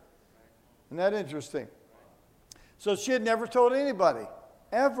pastor." Isn't that interesting? So she had never told anybody,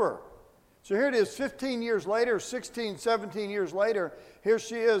 ever. So here it is 15 years later, 16, 17 years later, here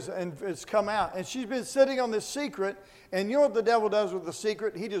she is, and it's come out. And she's been sitting on this secret, and you know what the devil does with the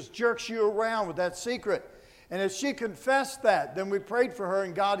secret? He just jerks you around with that secret. And as she confessed that, then we prayed for her,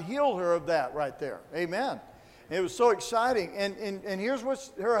 and God healed her of that right there. Amen. And it was so exciting. And here's what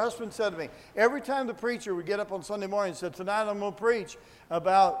her husband said to me. Every time the preacher would get up on Sunday morning and said, "Tonight I'm going to preach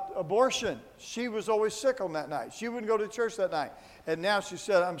about abortion," she was always sick on that night. She wouldn't go to church that night. And now she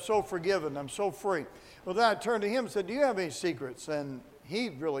said, "I'm so forgiven. I'm so free." Well, then I turned to him and said, "Do you have any secrets?" And he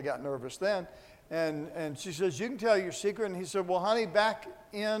really got nervous then. And she says, "You can tell your secret." And he said, "Well, honey, back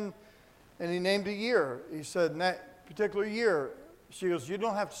in," and he named a year. He said, "In that particular year," she goes, "You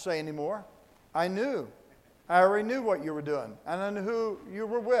don't have to say anymore. I knew. I already knew what you were doing. And I knew who you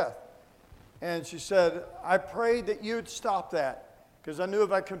were with." And she said, "I prayed that you'd stop that, because I knew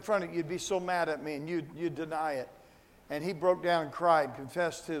if I confronted you, you'd be so mad at me and you'd deny it." And he broke down and cried,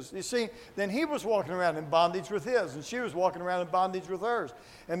 confessed his. You see, then he was walking around in bondage with his, and she was walking around in bondage with hers.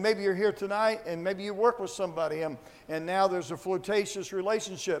 And maybe you're here tonight, and maybe you work with somebody, and now there's a flirtatious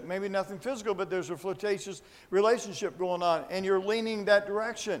relationship. Maybe nothing physical, but there's a flirtatious relationship going on, and you're leaning that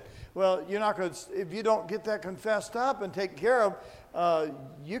direction. Well, you're not going to, if you don't get that confessed up and taken care of,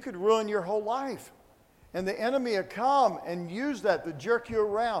 you could ruin your whole life. And the enemy will come and use that to jerk you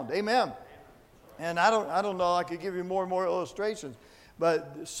around. Amen. And I don't know, I could give you more and more illustrations,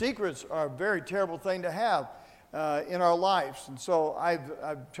 but secrets are a very terrible thing to have in our lives. And so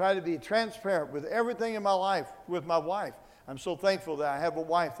I've tried to be transparent with everything in my life with my wife. I'm so thankful that I have a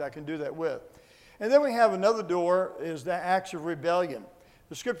wife that I can do that with. And then we have another door, is the acts of rebellion.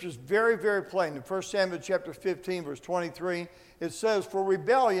 The scripture is very, very plain. In 1 Samuel chapter 15, verse 23, it says, "For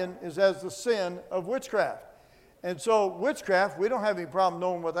rebellion is as the sin of witchcraft." And so witchcraft, we don't have any problem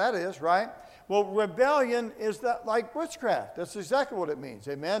knowing what that is, right? Well, rebellion is that like witchcraft. That's exactly what it means.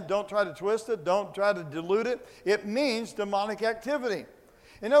 Amen. Don't try to twist it. Don't try to dilute it. It means demonic activity.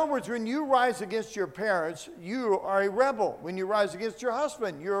 In other words, when you rise against your parents, you are a rebel. When you rise against your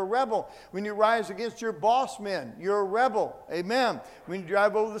husband, you're a rebel. When you rise against your boss men, you're a rebel. Amen. When you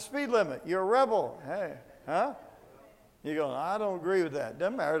drive over the speed limit, you're a rebel. Hey, huh? You're going, I don't agree with that.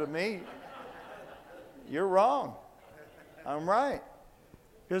 Doesn't matter to me. You're wrong. I'm right.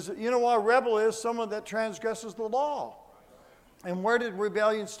 Because you know what a rebel is? Someone that transgresses the law. And where did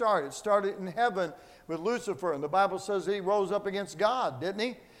rebellion start? It started in heaven with Lucifer. And the Bible says he rose up against God, didn't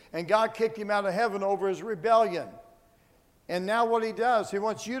he? And God kicked him out of heaven over his rebellion. And now what he does, he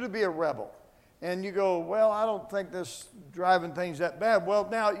wants you to be a rebel. And you go, well, I don't think this driving thing's that bad. Well,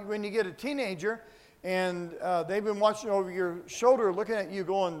 now when you get a teenager and they've been watching over your shoulder, looking at you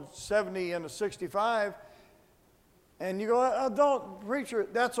going 70 and a 65, and you go, oh, don't, preacher,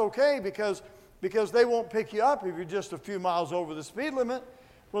 that's okay because they won't pick you up if you're just a few miles over the speed limit.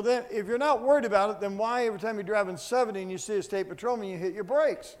 Well, then, if you're not worried about it, then why every time you're driving 70 and you see a state patrolman, you hit your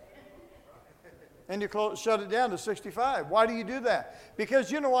brakes? And you shut it down to 65. Why do you do that?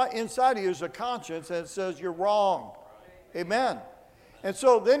 Because you know what? Inside of you is a conscience that says you're wrong. Amen. And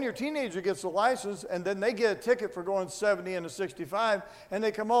so then your teenager gets a license, and then they get a ticket for going 70 and a 65, and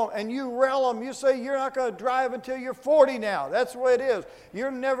they come home, and you rail them. You say, you're not going to drive until you're 40 now. That's the way it is.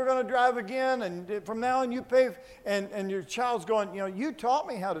 You're never going to drive again, and from now on you pay. And your child's going, you know, you taught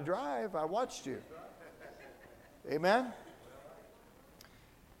me how to drive. I watched you. Amen?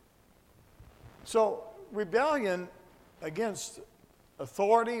 So rebellion against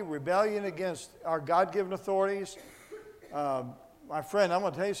authority, rebellion against our God-given authorities, my friend, I'm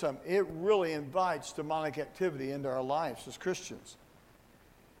going to tell you something. It really invites demonic activity into our lives as Christians.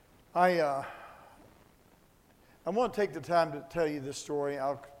 I want to take the time to tell you this story.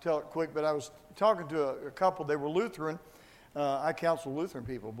 I'll tell it quick, but I was talking to a couple. They were Lutheran. I counsel Lutheran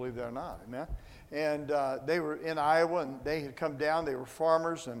people, believe it or not. Amen. And they were in Iowa, and they had come down. They were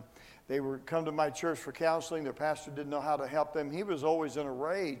farmers, and they were come to my church for counseling. Their pastor didn't know how to help them. He was always in a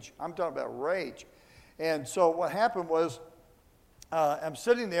rage. I'm talking about rage. And so what happened was, I'm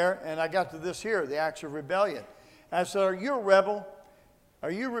sitting there, and I got to this here, the acts of rebellion. And I said, are you a rebel?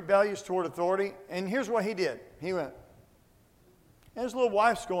 Are you rebellious toward authority? And here's what he did. He went, and his little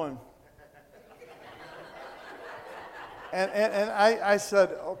wife's going. and I said,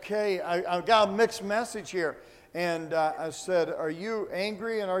 okay, I got a mixed message here. And I said, are you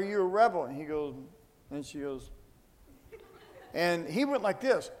angry and are you a rebel? And he goes, and she goes, and he went like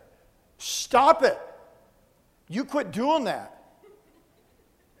this, stop it. You quit doing that.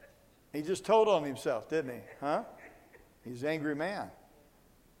 He just told on himself, didn't he? Huh? He's an angry man.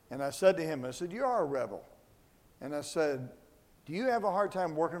 And I said to him, I said, you are a rebel. And I said, do you have a hard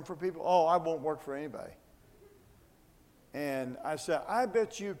time working for people? Oh, I won't work for anybody. And I said, I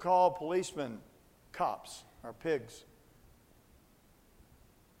bet you call policemen cops or pigs.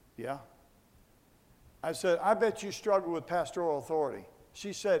 Yeah. I said, I bet you struggle with pastoral authority.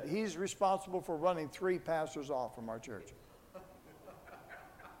 She said, he's responsible for running 3 pastors off from our church.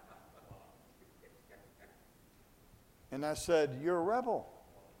 And I said, you're a rebel.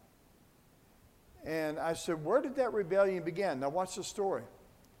 And I said, where did that rebellion begin? Now watch the story.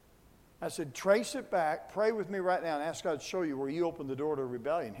 I said, trace it back, pray with me right now, and ask God to show you where you opened the door to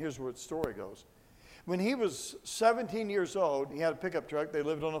rebellion. Here's where the story goes. When he was 17 years old, he had a pickup truck. They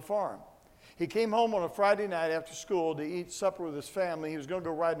lived on a farm. He came home on a Friday night after school to eat supper with his family. He was going to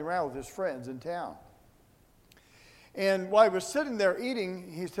go riding around with his friends in town. And while he was sitting there eating,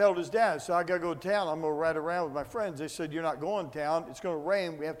 he told his dad, so I got to go to town. I'm going to ride around with my friends. They said, you're not going to town. It's going to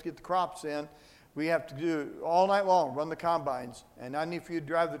rain. We have to get the crops in. We have to do it all night long, run the combines. And I need for you to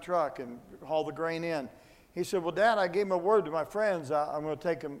drive the truck and haul the grain in. He said, well, Dad, I gave my word to my friends. I'm going to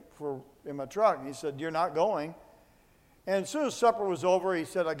take them in my truck. And he said, you're not going. And as soon as supper was over, he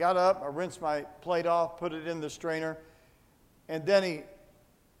said, I got up, I rinsed my plate off, put it in the strainer. And then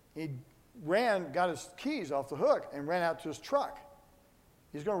he ran, got his keys off the hook, and ran out to his truck.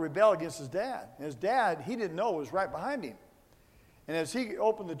 He's going to rebel against his dad. And his dad, he didn't know, was right behind him. And as he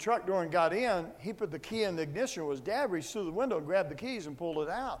opened the truck door and got in, he put the key in the ignition. His dad reached through the window and grabbed the keys and pulled it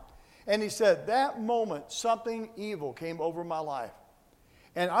out. And he said, that moment, something evil came over my life.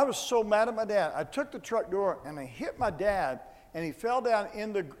 And I was so mad at my dad. I took the truck door and I hit my dad, and he fell down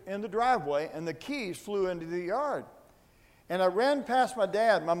in the driveway, and the keys flew into the yard. And I ran past my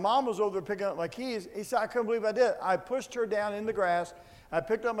dad. My mom was over there picking up my keys. He said, I couldn't believe I did. I pushed her down in the grass. I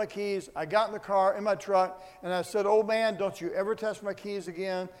picked up my keys. I got in the car, in my truck, and I said, old man, don't you ever touch my keys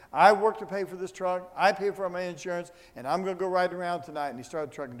again. I work to pay for this truck. I pay for my insurance, and I'm going to go ride around tonight. And he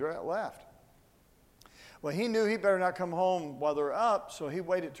started the truck and left. Well, he knew he better not come home while they're up, so he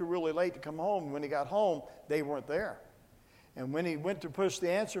waited till really late to come home. When he got home, they weren't there. And when he went to push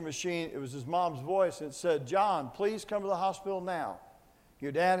the answer machine, it was his mom's voice, and it said, "John, please come to the hospital now.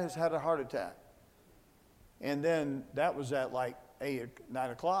 Your dad has had a heart attack." And then that was at like 9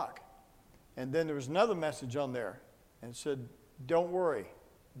 o'clock. And then there was another message on there, and it said, "Don't worry,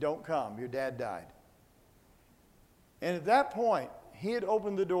 don't come, your dad died." And at that point, he had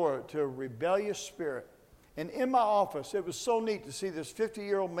opened the door to a rebellious spirit. And in my office, it was so neat to see this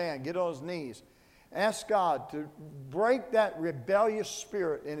 50-year-old man get on his knees, ask God to break that rebellious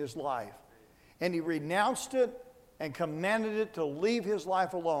spirit in his life. And he renounced it and commanded it to leave his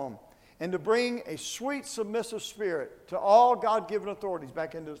life alone and to bring a sweet, submissive spirit to all God-given authorities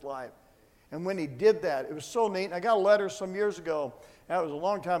back into his life. And when he did that, it was so neat. And I got a letter some years ago. That was a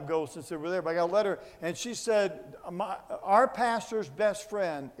long time ago since they were there. But I got a letter, and she said, "Our pastor's best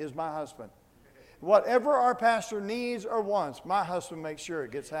friend is my husband. Whatever our pastor needs or wants, my husband makes sure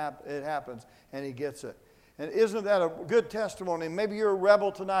it happens, and he gets it." And isn't that a good testimony? Maybe you're a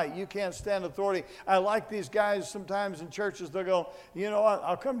rebel tonight. You can't stand authority. I like these guys sometimes in churches. They'll go, "You know what,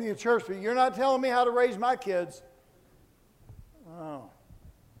 I'll come to your church, but you're not telling me how to raise my kids." Oh.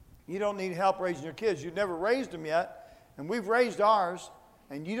 You don't need help raising your kids. You've never raised them yet, and we've raised ours,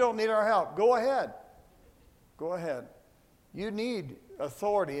 and you don't need our help. Go ahead. Go ahead. You need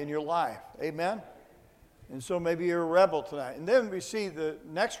authority in your life. Amen? And so maybe you're a rebel tonight. And then we see the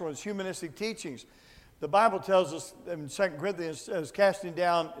next one is humanistic teachings. The Bible tells us in 2 Corinthians, says casting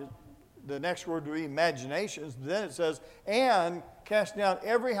down, the next word would be imaginations. Then it says, and casting down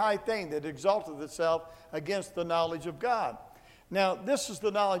every high thing that exalteth itself against the knowledge of God. Now, this is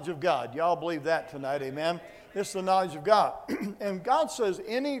the knowledge of God. Y'all believe that tonight, amen? This is the knowledge of God. And God says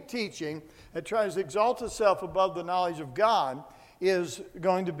any teaching that tries to exalt itself above the knowledge of God is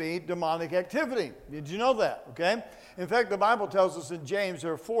going to be demonic activity. Did you know that? Okay? In fact, the Bible tells us in James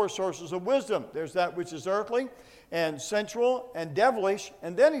there are 4 sources of wisdom. There's that which is earthly and sensual and devilish.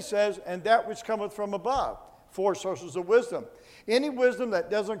 And then he says, and that which cometh from above. 4 sources of wisdom. Any wisdom that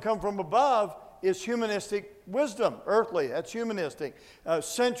doesn't come from above is humanistic wisdom. Earthly, that's humanistic.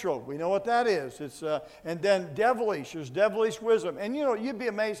 Sensual, we know what that is. And then devilish, there's devilish wisdom. And you know, you'd be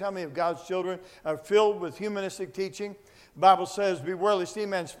amazed how many of God's children are filled with humanistic teaching. The Bible says, "Beware lest any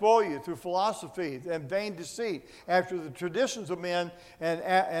man spoil you through philosophy and vain deceit, after the traditions of men and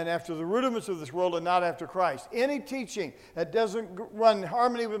after the rudiments of this world, and not after Christ." Any teaching that doesn't run in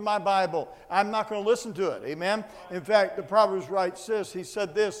harmony with my Bible, I'm not going to listen to it. Amen? In fact, the Proverbs writes this. He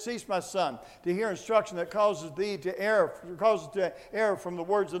said this, "Cease, my son, to hear instruction that causes thee to err, from the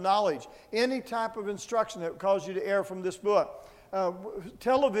words of knowledge." Any type of instruction that causes you to err from this book.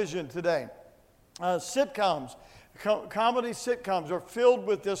 Television today, sitcoms. Comedy sitcoms are filled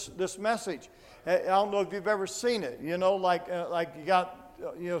with this message. I don't know if you've ever seen it. You know, like you got,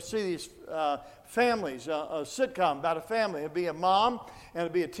 see these families, a sitcom about a family. It'd be a mom, and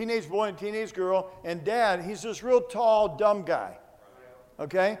it'd be a teenage boy and teenage girl, and dad, he's this real tall, dumb guy.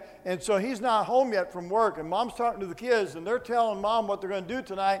 Okay? And so he's not home yet from work, and mom's talking to the kids, and they're telling mom what they're going to do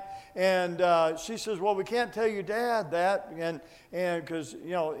tonight. And she says, "Well, we can't tell your dad that," and because,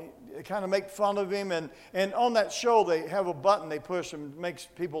 they kind of make fun of him. And on that show, they have a button they push and makes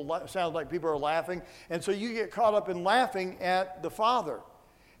people sound like people are laughing. And so you get caught up in laughing at the father.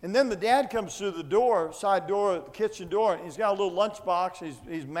 And then the dad comes through the door, side door, the kitchen door, and he's got a little lunchbox.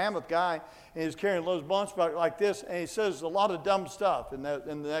 He's a mammoth guy, and he's carrying a little lunchbox like this, and he says a lot of dumb stuff in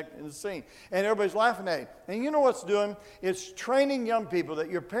the scene. And everybody's laughing at him. And you know what's doing? It's training young people that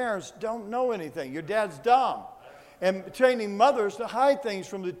your parents don't know anything. Your dad's dumb. And training mothers to hide things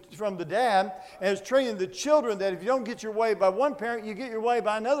from the dad, and it's training the children that if you don't get your way by one parent, you get your way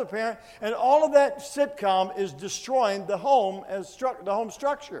by another parent, and all of that sitcom is destroying the home the home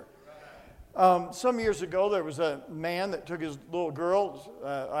structure. Some years ago, there was a man that took his little girl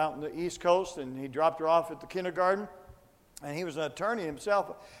out on the East Coast, and he dropped her off at the kindergarten, and he was an attorney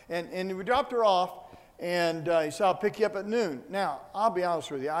himself, and we dropped her off. And he said, "I'll pick you up at noon." Now, I'll be honest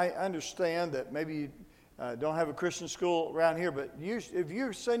with you. I understand that maybe you don't have a Christian school around here, but if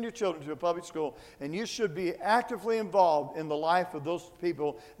you send your children to a public school, and you should be actively involved in the life of those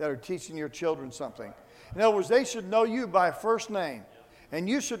people that are teaching your children something. In other words, they should know you by first name, and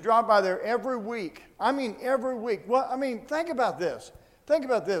you should drop by there every week. I mean, every week. Well, I mean, think about this. Think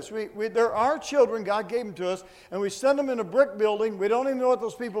about this. There are children, God gave them to us, and we send them in a brick building. We don't even know what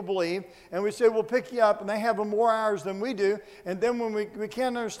those people believe, and we say, "We'll pick you up," and they have more hours than we do, and then when we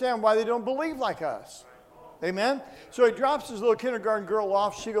can't understand why they don't believe like us. Amen? So he drops his little kindergarten girl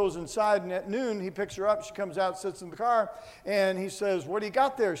off. She goes inside, and at noon, he picks her up. She comes out, sits in the car, and he says, "What do you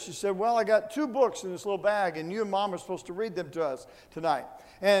got there?" She said, "Well, I got 2 books in this little bag, and you and Mom are supposed to read them to us tonight."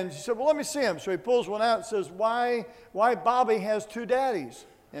 And she said, well, let me see him. So he pulls one out and says, why Bobby has 2 daddies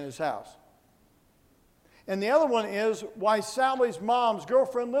in his house. And the other one is why Sally's mom's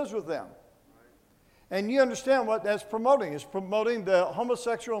girlfriend lives with them. And you understand what that's promoting. It's promoting the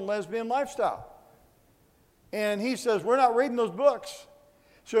homosexual and lesbian lifestyle. And he says, we're not reading those books.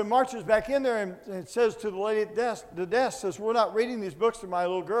 So he marches back in there and says to the lady at the desk, says, we're not reading these books to my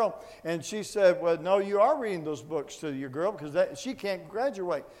little girl. And she said, well, no, you are reading those books to your girl because she can't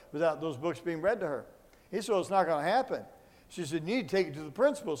graduate without those books being read to her. He said, well, it's not going to happen. She said, you need to take it to the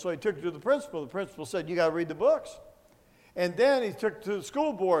principal. So he took it to the principal. The principal said, you got to read the books. And then he took it to the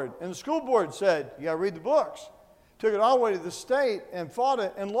school board. And the school board said, you got to read the books. Took it all the way to the state and fought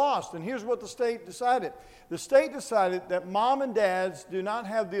it and lost. And here's what the state decided. The state decided that mom and dads do not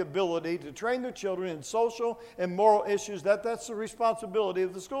have the ability to train their children in social and moral issues. That's the responsibility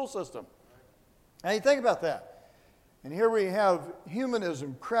of the school system. Now you think about that. And here we have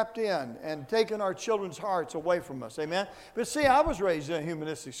humanism crept in and taken our children's hearts away from us. Amen? But see, I was raised in a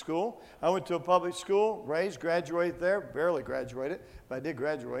humanistic school. I went to a public school, graduated there, barely graduated, but I did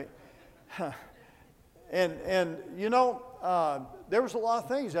graduate. And you know, there was a lot of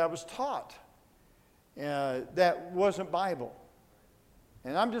things I was taught that wasn't Bible.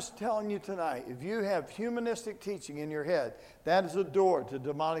 And I'm just telling you tonight, if you have humanistic teaching in your head, that is a door to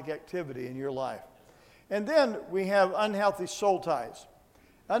demonic activity in your life. And then we have unhealthy soul ties.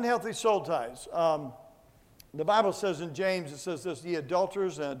 Unhealthy soul ties. The Bible says in James, it says this, ye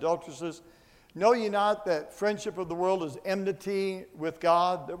adulterers and adulteresses, know ye not that friendship of the world is enmity with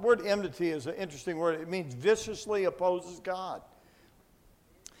God? The word enmity is an interesting word. It means viciously opposes God.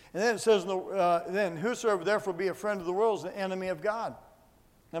 And then it says, then whosoever therefore be a friend of the world is the enemy of God.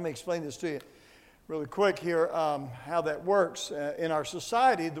 Let me explain this to you really quick here, how that works. In our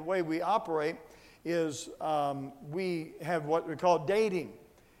society, the way we operate is we have what we call dating.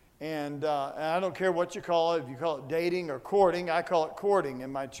 And I don't care what you call it, if you call it dating or courting. I call it courting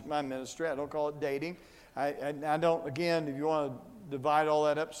in my ministry. I don't call it dating. I don't, again, if you want to divide all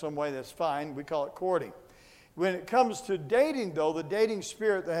that up some way, that's fine. We call it courting. When it comes to dating, though, the dating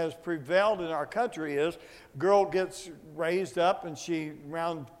spirit that has prevailed in our country is girl gets raised up and she,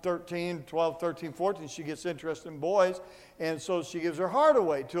 around 13, 14, she gets interested in boys. And so she gives her heart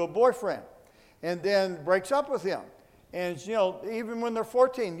away to a boyfriend and then breaks up with him. And, you know, even when they're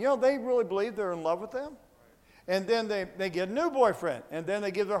 14, you know, they really believe they're in love with them. And then they get a new boyfriend, and then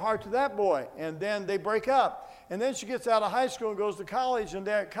they give their heart to that boy, and then they break up. And then she gets out of high school and goes to college, and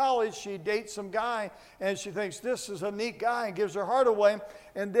there at college she dates some guy, and she thinks this is a neat guy and gives her heart away,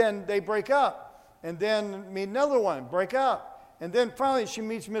 and then they break up. And then meet another one, break up. And then finally she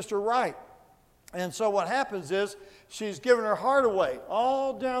meets Mr. Right. And so what happens is she's given her heart away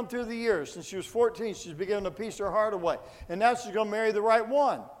all down through the years. Since she was 14, she's been giving a piece of her heart away. And now she's going to marry the right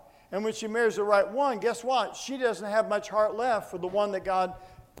one. And when she marries the right one, guess what? She doesn't have much heart left for the one that God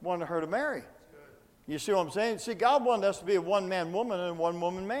wanted her to marry. You see what I'm saying? See, God wanted us to be a one-man woman and a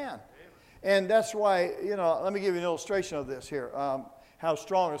one-woman man. And that's why, you know, let me give you an illustration of this here, how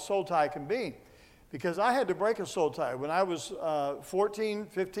strong a soul tie can be. Because I had to break a soul tie. When I was 14,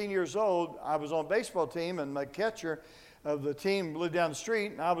 15 years old, I was on a baseball team, and my catcher of the team lived down the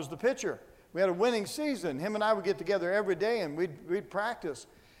street, and I was the pitcher. We had a winning season. Him and I would get together every day, and we'd practice.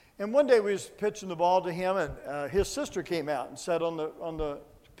 And one day we was pitching the ball to him, and his sister came out and sat on the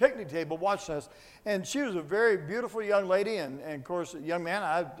picnic table watching us. And she was a very beautiful young lady, and of course, a young man.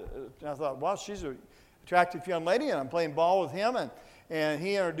 I thought, well, she's an attractive young lady, and I'm playing ball with him, and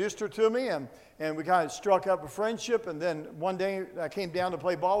he introduced her to me, and we kind of struck up a friendship. And then one day I came down to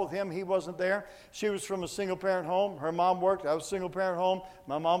play ball with him. He wasn't there. She was from a single-parent home. Her mom worked. I was a single-parent home.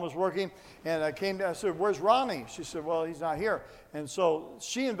 My mom was working. And I came down. I said, where's Ronnie? She said, well, he's not here. And so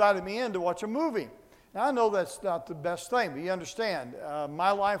she invited me in to watch a movie. Now, I know that's not the best thing, but you understand. My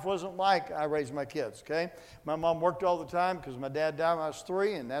life wasn't like I raised my kids, okay? My mom worked all the time because my dad died when I was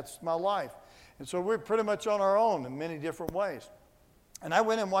 3, and that's my life. And so we're pretty much on our own in many different ways. And I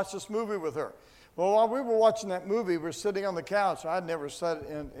went and watched this movie with her. Well, while we were watching that movie, we were sitting on the couch. I'd never sat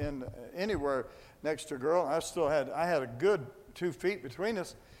in anywhere next to a girl. I had a good 2 feet between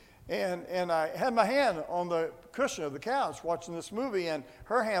us. And I had my hand on the cushion of the couch watching this movie, and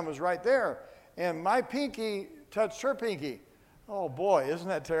her hand was right there. And my pinky touched her pinky. Oh, boy, isn't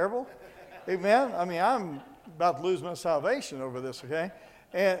that terrible? Amen? I mean, I'm about to lose my salvation over this, okay?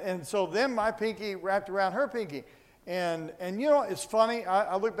 And so then my pinky wrapped around her pinky. And you know, it's funny.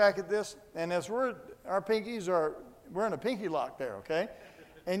 I look back at this, and as we're in a pinky lock there, okay?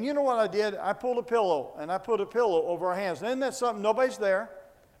 And you know what I did? I pulled a pillow, and I put a pillow over our hands. And isn't that something? Nobody's there.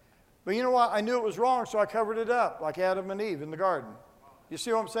 But you know what? I knew it was wrong, so I covered it up like Adam and Eve in the garden. You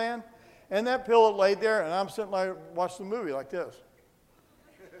see what I'm saying? And that pillow laid there, and I'm sitting there watching the movie like this.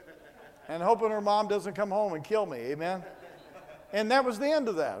 And hoping her mom doesn't come home and kill me, amen? And that was the end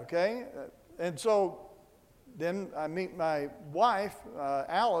of that, okay? And so then I meet my wife,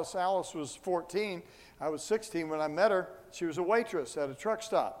 Alice. Alice was 14. I was 16 when I met her. She was a waitress at a truck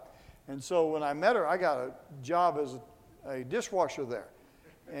stop. And so when I met her, I got a job as a dishwasher there.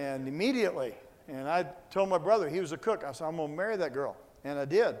 And immediately, and I told my brother, he was a cook, I said, I'm going to marry that girl. And I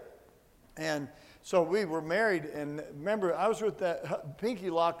did. And so we were married, and remember, I was with that pinky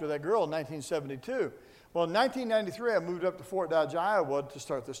locked with that girl in 1972. Well, in 1993, I moved up to Fort Dodge, Iowa to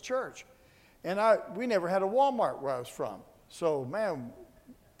start this church. And we never had a Walmart where I was from. So, man,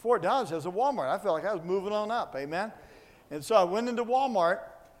 Fort Dodge has a Walmart. I felt like I was moving on up, amen? And so I went into Walmart,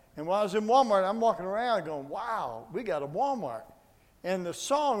 and while I was in Walmart, I'm walking around going, wow, we got a Walmart. And the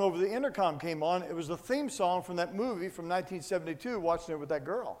song over the intercom came on. It was the theme song from that movie from 1972, watching it with that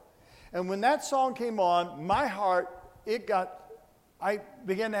girl. And when that song came on, my heart, I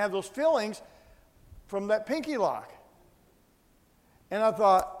began to have those feelings from that pinky lock. And I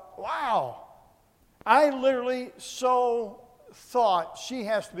thought, wow, I literally so thought she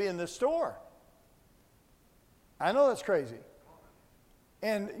has to be in this store. I know that's crazy.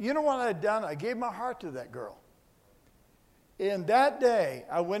 And you know what I had done? I gave my heart to that girl. And that day,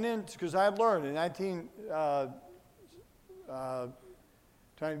 I went in, because I had learned in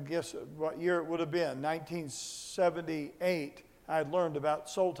trying to guess what year it would have been, 1978, I had learned about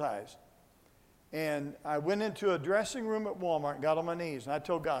soul ties. And I went into a dressing room at Walmart and got on my knees. And I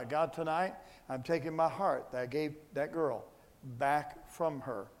told God, God, tonight, I'm taking my heart that I gave that girl back from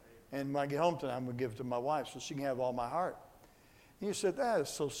her. And when I get home tonight, I'm going to give it to my wife so she can have all my heart. And you said, that is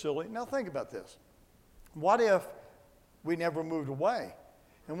so silly. Now think about this. What if we never moved away?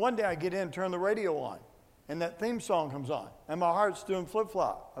 And one day I get in, turn the radio on, and that theme song comes on, and my heart's doing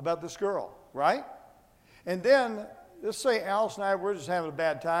flip-flop about this girl, right? And then, let's say Alice and I, we're just having a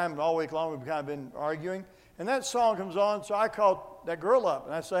bad time, and all week long we've kind of been arguing, and that song comes on, so I call that girl up,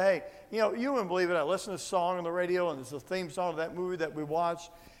 and I say, hey, you wouldn't believe it, I listened to this song on the radio, and it's the theme song of that movie that we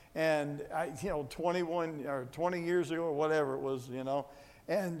watched, and 21 or 20 years ago, or whatever it was,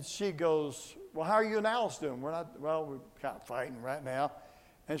 and she goes, well, how are you and Alice doing? We're kind of fighting right now.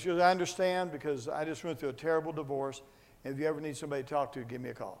 And she goes, I understand, because I just went through a terrible divorce. And if you ever need somebody to talk to, give me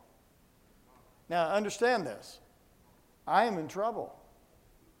a call. Now, understand this. I am in trouble.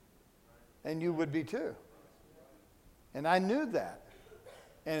 And you would be too. And I knew that.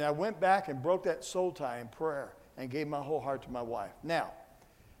 And I went back and broke that soul tie in prayer and gave my whole heart to my wife. Now,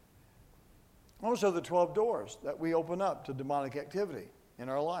 those are the 12 doors that we open up to demonic activity in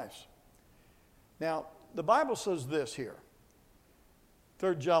our lives. Now, the Bible says this here.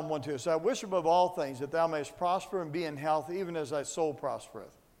 3 John 1:2. So I wish above all things that thou mayest prosper and be in health, even as thy soul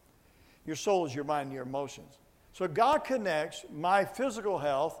prospereth. Your soul is your mind and your emotions. So God connects my physical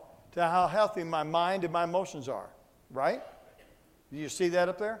health to how healthy my mind and my emotions are. Right? Do you see that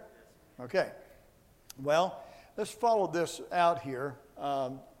up there? Okay. Well, let's follow this out here.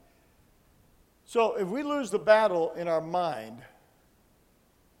 So if we lose the battle in our mind,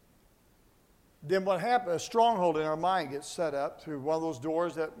 then what happens, a stronghold in our mind gets set up through one of those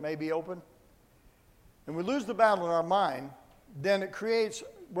doors that may be open. And we lose the battle in our mind, then it creates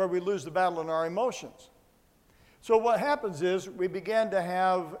where we lose the battle in our emotions. So what happens is we begin to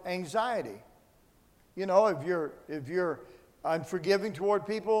have anxiety. If you're unforgiving toward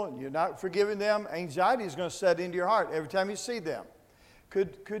people and you're not forgiving them, anxiety is going to set into your heart every time you see them.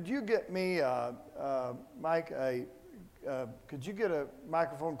 Could you get me, Mike, could you get a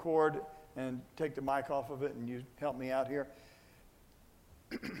microphone cord and take the mic off of it, and you help me out here?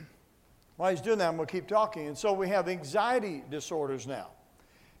 While he's doing that, I'm going to keep talking. And so we have anxiety disorders now.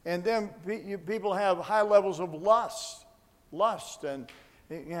 And then people have high levels of lust, and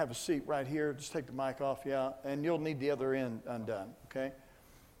you can have a seat right here. Just take the mic off, and you'll need the other end undone, okay?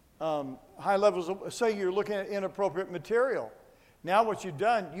 High levels of, say you're looking at inappropriate material. Now what you've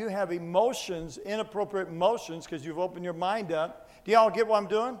done, you have emotions, inappropriate emotions, because you've opened your mind up. Do y'all get what I'm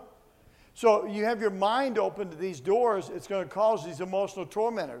doing? So you have your mind open to these doors, it's going to cause these emotional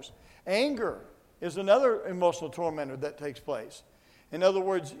tormentors. Anger is another emotional tormentor that takes place. In other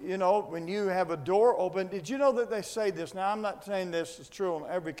words, when you have a door open, did you know that they say this? Now, I'm not saying this is true in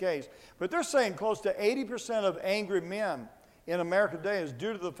every case, but they're saying close to 80% of angry men in America today is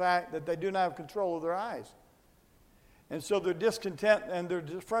due to the fact that they do not have control of their eyes. And so they're discontent and they're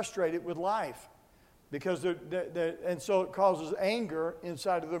frustrated with life, because and so it causes anger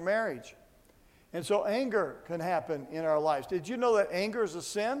inside of their marriage. And so anger can happen in our lives. Did you know that anger is a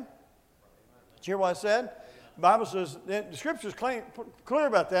sin? Did you hear what I said? The Bible says, the Scripture is clear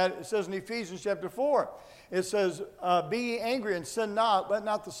about that. It says in Ephesians chapter 4, it says, be ye angry and sin not. Let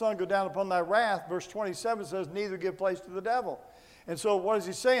not the sun go down upon thy wrath. Verse 27 says, neither give place to the devil. And so what is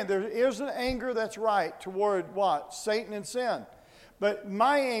he saying? There is an anger that's right toward what? Satan and sin. But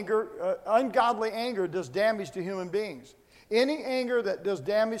my anger, ungodly anger, does damage to human beings. Any anger that does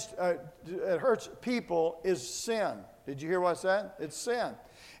damage, that hurts people is sin. Did you hear what I said? It's sin.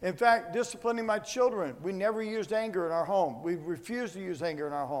 In fact, disciplining my children, we never used anger in our home. We refused to use anger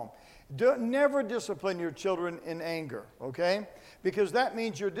in our home. Never discipline your children in anger, okay? Because that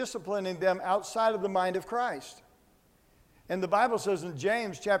means you're disciplining them outside of the mind of Christ. And the Bible says in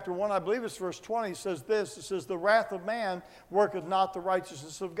James chapter 1, I believe it's verse 20, says this. It says, the wrath of man worketh not the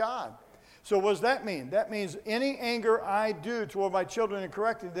righteousness of God. So what does that mean? That means any anger I do toward my children and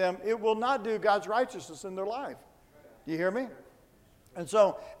correcting them, it will not do God's righteousness in their life. Do you hear me? And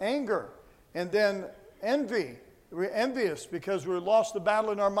so anger, and then envy. We're envious because we lost the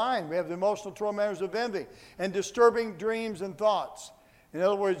battle in our mind. We have the emotional tormentors of envy and disturbing dreams and thoughts. In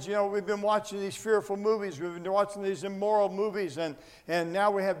other words, you know, we've been watching these fearful movies. We've been watching these immoral movies, and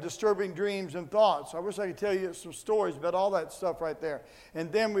now we have disturbing dreams and thoughts. I wish I could tell you some stories about all that stuff right there. And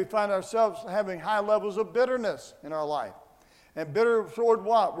then we find ourselves having high levels of bitterness in our life. And bitter toward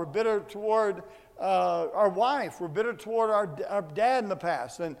what? We're bitter toward our wife. We're bitter toward our dad in the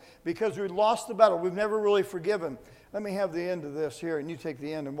past. And because we lost the battle, we've never really forgiven. Let me have the end of this here, and you take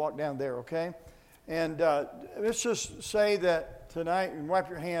the end and walk down there, okay? And let's just say that tonight, and wipe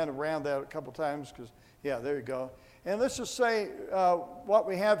your hand around that a couple times, because, yeah, there you go. And let's just say what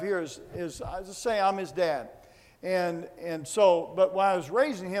we have here is just say I'm his dad. And so, but while I was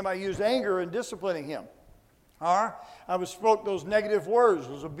raising him, I used anger in disciplining him. All right? I spoke those negative words,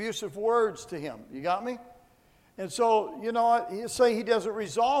 those abusive words to him. You got me? And so, you know what? He'll say he doesn't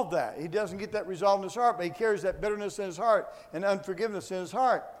resolve that. He doesn't get that resolved in his heart, but he carries that bitterness in his heart and unforgiveness in his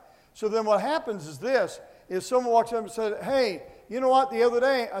heart. So then what happens is this. If someone walks up and said, hey, you know what? The other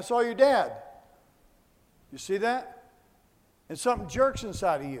day, I saw your dad. You see that? And something jerks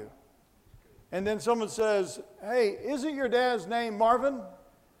inside of you. And then someone says, hey, isn't your dad's name Marvin?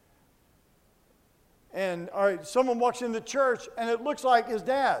 And someone walks into church, and it looks like his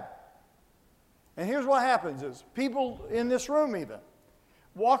dad. And here's what happens is people in this room even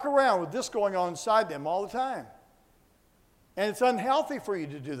walk around with this going on inside them all the time. And it's unhealthy for you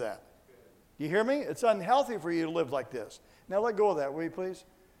to do that. You hear me? It's unhealthy for you to live like this. Now let go of that, will you please?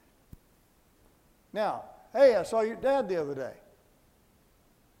 Now, hey, I saw your dad the other day.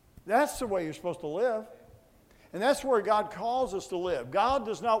 That's the way you're supposed to live. And that's where God calls us to live. God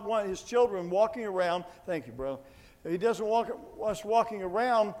does not want his children walking around. Thank you, brother. He doesn't want us walking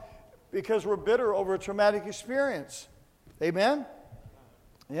around because we're bitter over a traumatic experience. Amen?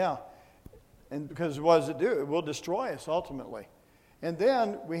 Yeah. And because what does it do? It will destroy us ultimately. And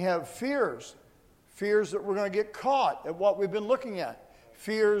then we have fears. Fears that we're going to get caught at what we've been looking at.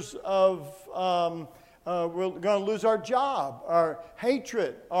 Fears of we're going to lose our job, our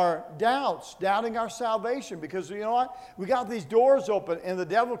hatred, our doubts, doubting our salvation. Because you know what? We got these doors open, and the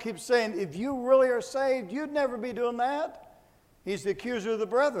devil keeps saying, if you really are saved, you'd never be doing that. He's the accuser of the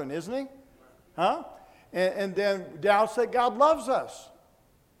brethren, isn't he? Huh? And then doubts that God loves us.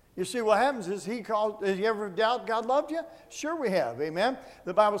 You see, what happens is did you ever doubt God loved you? Sure we have, amen?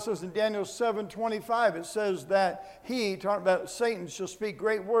 The Bible says in Daniel 7:25, it says that he, talking about Satan, shall speak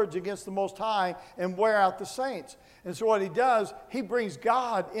great words against the Most High and wear out the saints. And so what he does, he brings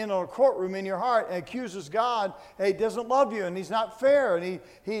God in a courtroom in your heart and accuses God, hey, he doesn't love you and he's not fair and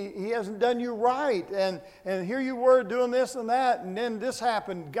he hasn't done you right. And here you were doing this and that and then this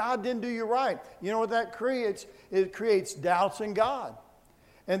happened. God didn't do you right. You know what that creates? It creates doubts in God.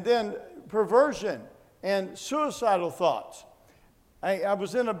 And then perversion and suicidal thoughts. I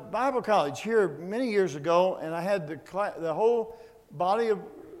was in a Bible college here many years ago, and I had the whole body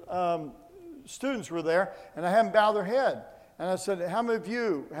of students were there, and I had them bow their head. And I said, how many of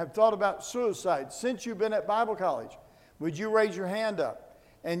you have thought about suicide since you've been at Bible college? Would you raise your hand up?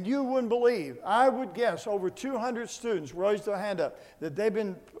 And you wouldn't believe, I would guess over 200 students raised their hand up that they've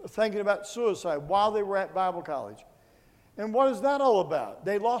been thinking about suicide while they were at Bible college. And what is that all about?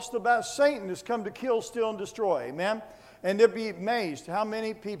 They lost the battle. Satan has come to kill, steal, and destroy. Amen? And they'd be amazed how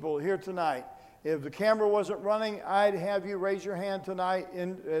many people here tonight, if the camera wasn't running, I'd have you raise your hand tonight.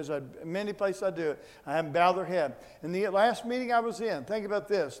 Many places I do it. I have them bow their head. In the last meeting I was in, think about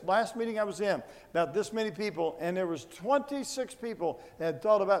this. Last meeting I was in, about this many people, and there was 26 people that had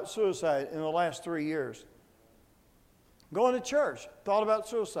thought about suicide in the last 3 years. Going to church, thought about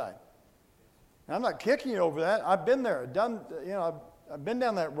suicide. I'm not kicking you over that. I've been there, I've been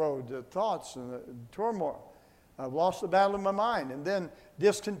down that road, the thoughts and the turmoil. I've lost the battle in my mind. And then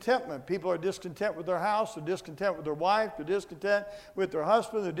discontentment. People are discontent with their house. They're discontent with their wife. They're discontent with their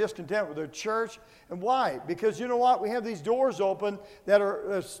husband. They're discontent with their church. And why? Because you know what? We have these doors open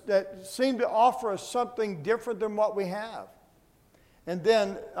that seem to offer us something different than what we have. And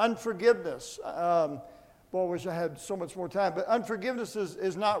then unforgiveness. Boy, I wish I had so much more time. But unforgiveness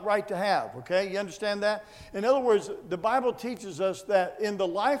is not right to have, okay? You understand that? In other words, the Bible teaches us that in the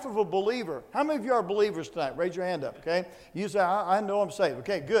life of a believer, how many of you are believers tonight? Raise your hand up, okay? You say, I know I'm saved.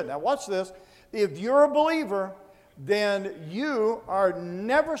 Okay, good. Now watch this. If you're a believer, then you are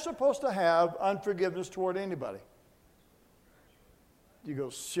never supposed to have unforgiveness toward anybody. You go,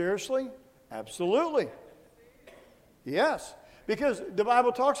 seriously? Absolutely. Yes. Because the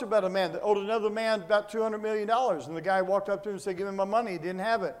Bible talks about a man that owed another man about $200 million. And the guy walked up to him and said, give him my money. He didn't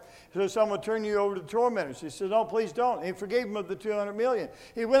have it. So someone would turn you over to the tormentors. He said, no, please don't. And he forgave him of the $200 million.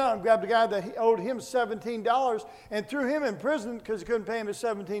 He went out and grabbed a guy that he owed him $17 and threw him in prison because he couldn't pay him his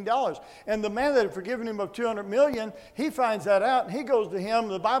 $17. And the man that had forgiven him of $200 million, he finds that out and he goes to him.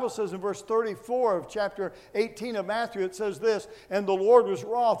 The Bible says in verse 34 of chapter 18 of Matthew, it says this, and the Lord was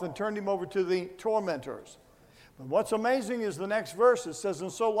wroth and turned him over to the tormentors. But what's amazing is the next verse. It says,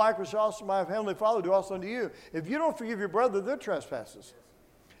 and so likewise shall also my heavenly Father do also unto you. If you don't forgive your brother their trespasses.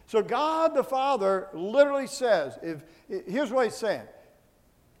 So God the Father literally says, here's what he's saying.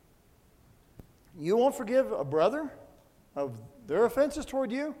 You won't forgive a brother of their offenses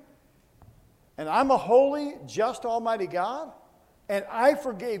toward you? And I'm a holy, just, almighty God? And I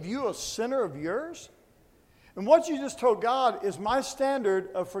forgave you a sinner of yours? And what you just told God is my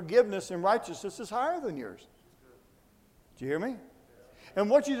standard of forgiveness and righteousness is higher than yours. Do you hear me? And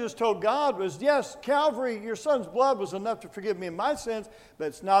what you just told God was, yes, Calvary, your son's blood was enough to forgive me of my sins, but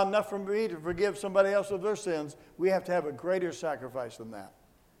it's not enough for me to forgive somebody else of their sins. We have to have a greater sacrifice than that.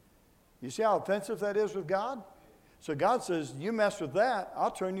 You see how offensive that is with God? So God says, you mess with that,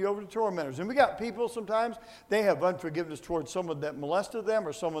 I'll turn you over to tormentors. And we got people sometimes, they have unforgiveness towards someone that molested them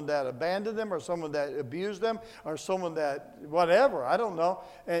or someone that abandoned them or someone that abused them or someone that whatever, I don't know.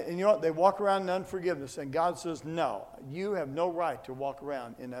 And you know what? They walk around in unforgiveness. And God says, no, you have no right to walk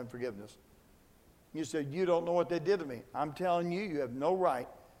around in unforgiveness. You said, you don't know what they did to me. I'm telling you, you have no right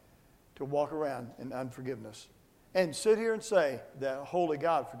to walk around in unforgiveness. And sit here and say that holy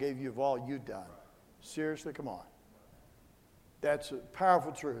God forgave you of all you've done. Seriously, come on. That's a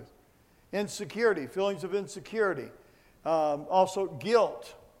powerful truth. Insecurity, feelings of insecurity. Also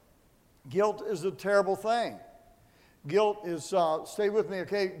guilt. Guilt is a terrible thing. Guilt is, stay with me,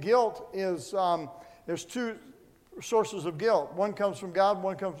 okay? Guilt is, there's two sources of guilt. One comes from God,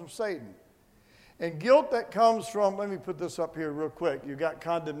 one comes from Satan. And guilt that comes from, let me put this up here real quick. You've got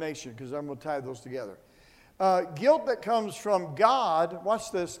condemnation because I'm going to tie those together. Guilt that comes from God,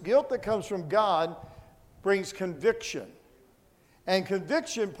 watch this, guilt that comes from God brings conviction. And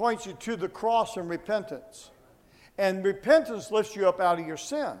conviction points you to the cross and repentance. And repentance lifts you up out of your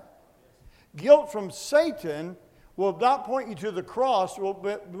sin. Guilt from Satan will not point you to the cross.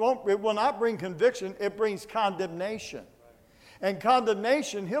 It will not bring conviction. It brings condemnation. And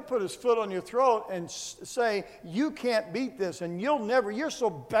condemnation, he'll put his foot on your throat and say, you can't beat this and you're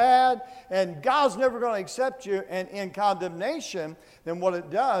so bad and God's never going to accept you. And in condemnation, then what it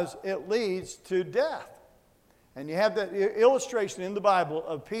does, it leads to death. And you have that illustration in the Bible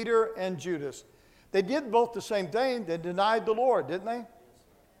of Peter and Judas. They did both the same thing. They denied the Lord, didn't they?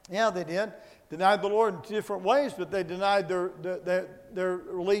 Yeah, they did. Denied the Lord in different ways, but they denied their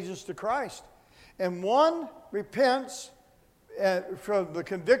allegiance to Christ. And one repents from the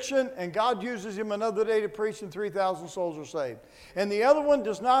conviction, and God uses him another day to preach, and 3,000 souls are saved. And the other one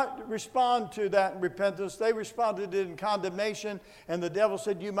does not respond to that in repentance. They responded in condemnation, and the devil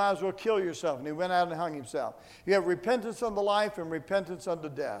said, you might as well kill yourself. And he went out and hung himself. You have repentance unto life and repentance unto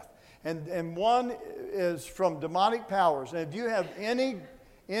death. And one is from demonic powers. And if you have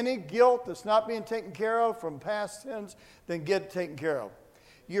any guilt that's not being taken care of from past sins, then get it taken care of.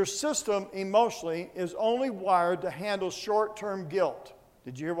 Your system emotionally is only wired to handle short-term guilt.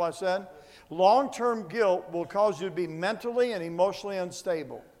 Did you hear what I said? Long-term guilt will cause you to be mentally and emotionally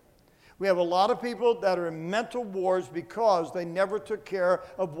unstable. We have a lot of people that are in mental wars because they never took care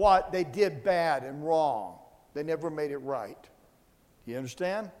of what they did bad and wrong. They never made it right. Do you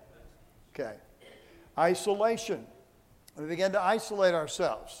understand? Okay. Isolation. We begin to isolate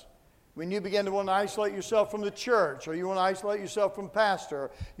ourselves. When you begin to want to isolate yourself from the church, or you want to isolate yourself from pastor,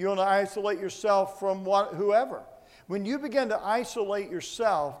 or you want to isolate yourself from whoever. When you begin to isolate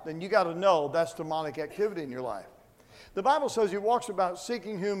yourself, then you got to know that's demonic activity in your life. The Bible says he walks about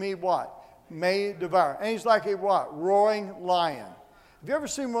seeking whom he what? May devour. And he's like a what? Roaring lion. Have you ever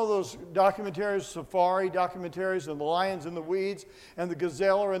seen one of those documentaries, safari documentaries, and the lion's in the weeds, and the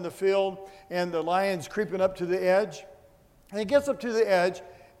gazelle are in the field, and the lion's creeping up to the edge? And he gets up to the edge,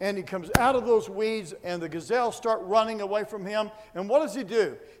 and he comes out of those weeds, and the gazelle start running away from him. And what does he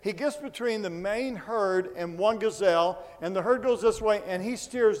do? He gets between the main herd and one gazelle, and the herd goes this way, and he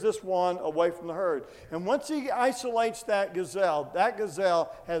steers this one away from the herd. And once he isolates that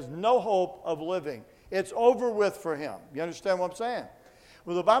gazelle has no hope of living. It's over with for him. You understand what I'm saying?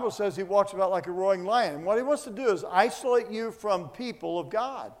 Well, the Bible says he walks about like a roaring lion. And what he wants to do is isolate you from people of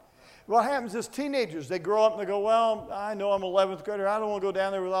God. What happens is teenagers, they grow up and they go, well, I know I'm an 11th grader. I don't want to go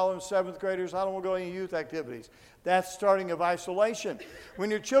down there with all them 7th graders. I don't want to go to any youth activities. That's starting of isolation.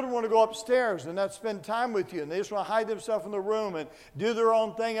 When your children want to go upstairs and not spend time with you, and they just want to hide themselves in the room and do their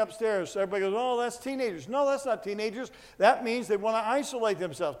own thing upstairs, so everybody goes, oh, that's teenagers. No, that's not teenagers. That means they want to isolate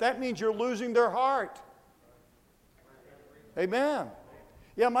themselves. That means you're losing their heart. Amen.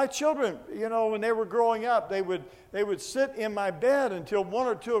 Yeah, my children, when they were growing up, they would sit in my bed until 1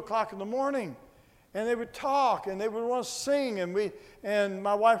 or 2 o'clock in the morning, and they would talk, and they would want to sing, and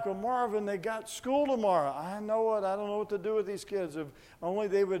my wife would go, Marvin, they got school tomorrow. I know it. I don't know what to do with these kids. If only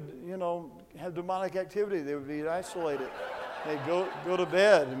they would, have demonic activity, they would be isolated. They'd go to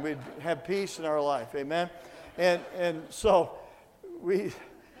bed, and we'd have peace in our life. Amen. And so we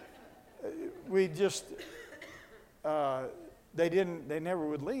just. They never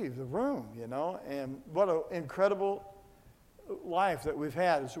would leave the room, and what an incredible life that we've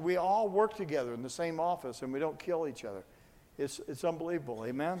had. So we all work together in the same office, and we don't kill each other. It's unbelievable,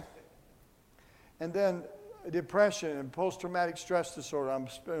 amen? And then depression and post-traumatic stress disorder, I'm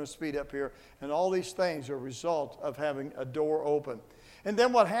going to speed up here, and all these things are a result of having a door open. And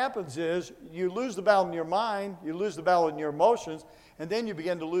then what happens is you lose the battle in your mind, you lose the battle in your emotions, and then you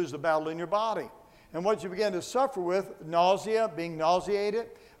begin to lose the battle in your body. And what you begin to suffer with, nausea, being nauseated,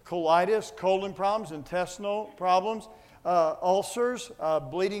 colitis, colon problems, intestinal problems, ulcers,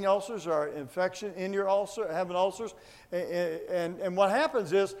 bleeding ulcers or infection in your ulcer, having ulcers. And what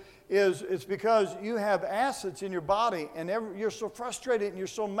happens is it's because you have acids in your body, and you're so frustrated and you're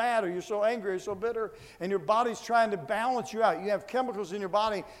so mad, or you're so angry or so bitter, and your body's trying to balance you out. You have chemicals in your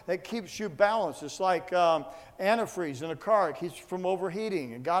body that keeps you balanced. It's like antifreeze in a car. It keeps you from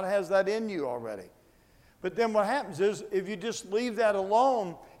overheating, and God has that in you already. But then what happens is if you just leave that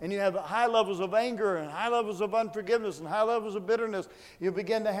alone and you have high levels of anger and high levels of unforgiveness and high levels of bitterness, you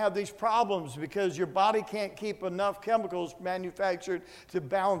begin to have these problems because your body can't keep enough chemicals manufactured to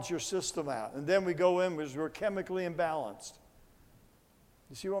balance your system out. And then we go in because we're chemically imbalanced.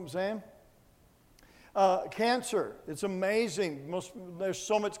 You see what I'm saying? Cancer. It's amazing. There's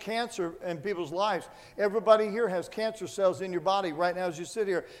so much cancer in people's lives. Everybody here has cancer cells in your body right now as you sit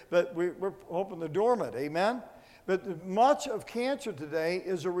here, but we're hoping they're dormant. Amen? But much of cancer today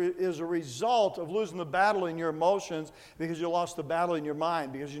is a result of losing the battle in your emotions because you lost the battle in your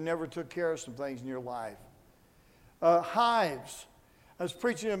mind because you never took care of some things in your life. Hives. I was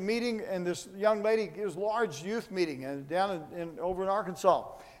preaching a meeting, and this young lady, it was a large youth meeting down over in Arkansas.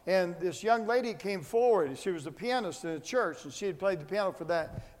 And this young lady came forward. She was a pianist in a church, and she had played the piano for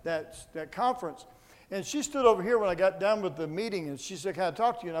that conference. And she stood over here when I got done with the meeting, and she said, can I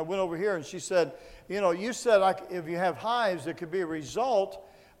talk to you? And I went over here, and she said, you said if you have hives, it could be a result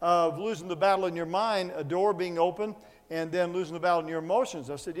of losing the battle in your mind, a door being open, and then losing the battle in your emotions.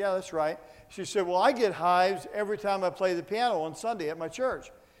 I said, yeah, that's right. She said, well, I get hives every time I play the piano on Sunday at my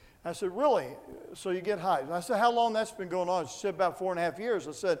church. I said, really? So you get hives? And I said, how long that's been going on? She said, about 4.5 years.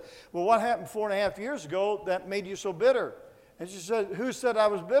 I said, well, what happened 4.5 years ago that made you so bitter? And she said, who said I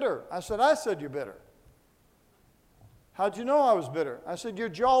was bitter? I said you're bitter. How'd you know I was bitter? I said, your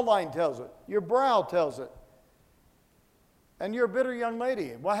jawline tells it. Your brow tells it. And you're a bitter young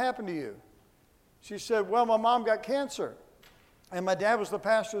lady. What happened to you? She said, well, my mom got cancer. And my dad is the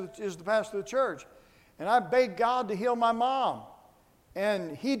pastor of the church. And I begged God to heal my mom.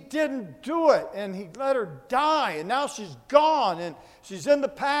 And he didn't do it. And he let her die. And now she's gone. And she's in the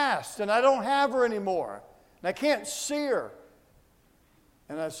past. And I don't have her anymore. And I can't see her.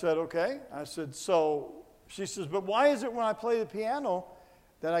 And I said, okay. I said, so she says, but why is it when I play the piano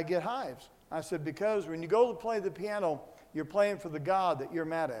that I get hives? I said, because when you go to play the piano, you're playing for the God that you're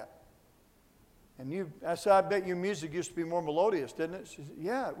mad at. And I said, I bet your music used to be more melodious, didn't it? She said,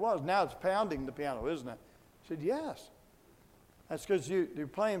 yeah, it was. Now it's pounding the piano, isn't it? I said, yes. That's because you're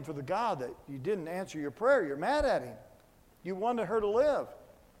playing for the God that you didn't answer your prayer. You're mad at him. You wanted her to live.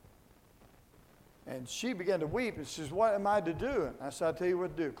 And she began to weep and she says, what am I to do? And I said, I'll tell you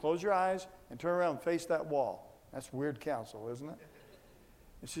what to do. Close your eyes and turn around and face that wall. That's weird counsel, isn't it?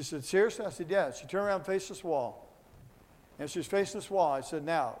 And she said, seriously? I said, yeah. She turned around and faced this wall. And she's facing this wall. I said,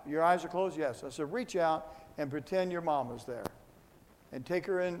 now, your eyes are closed? Yes. I said, reach out and pretend your mom is there. And take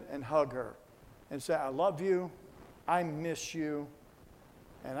her in and hug her. And say, I love you. I miss you.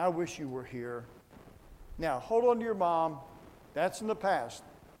 And I wish you were here. Now, hold on to your mom. That's in the past.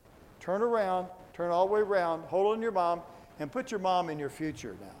 Turn around. Turn all the way around. Hold on to your mom. And put your mom in your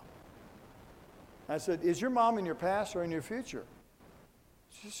future now. I said, is your mom in your past or in your future?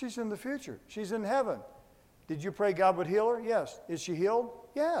 She's in the future. She's in heaven. Did you pray God would heal her? Yes. Is she healed?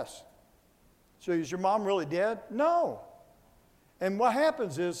 Yes. So is your mom really dead? No. And what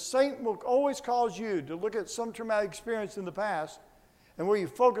happens is Satan will always cause you to look at some traumatic experience in the past and where you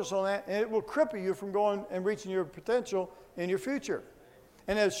focus on that, and it will cripple you from going and reaching your potential in your future.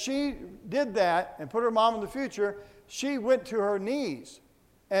 And as she did that and put her mom in the future, she went to her knees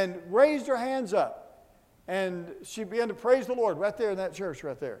and raised her hands up. And she began to praise the Lord right there in that church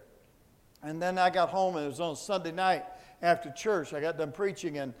right there. And then I got home, and it was on Sunday night after church. I got done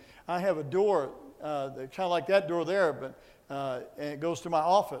preaching, and I have a door, kind of like that door there, but and it goes to my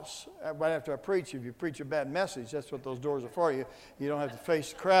office right after I preach. If you preach a bad message, that's what those doors are for. You don't have to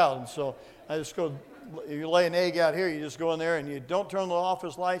face the crowd. And so I just go, if you lay an egg out here, you just go in there, and you don't turn the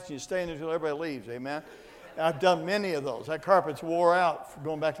office lights, and you stay in there until everybody leaves. Amen? I've done many of those. That carpet's wore out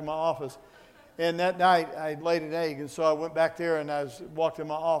going back to my office. And that night, I laid an egg, and so I went back there, and I walked in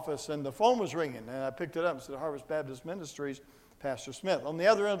my office, and the phone was ringing, and I picked it up and said, Harvest Baptist Ministries, Pastor Smith. On the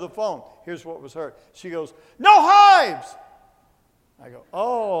other end of the phone, here's what was heard. She goes, no hives! I go,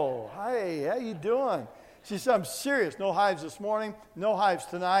 oh, hi, how you doing? She said, I'm serious. No hives this morning, no hives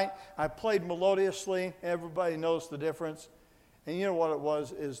tonight. I played melodiously. Everybody knows the difference. And you know what it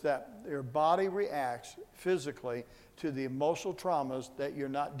was, is that your body reacts physically to the emotional traumas that you're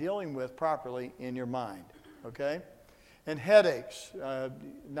not dealing with properly in your mind, okay? And headaches,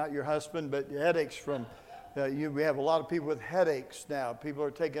 not your husband, but headaches from, we have a lot of people with headaches now. People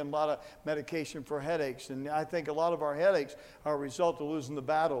are taking a lot of medication for headaches, and I think a lot of our headaches are a result of losing the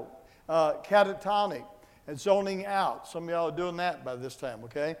battle. Catatonic and zoning out. Some of y'all are doing that by this time,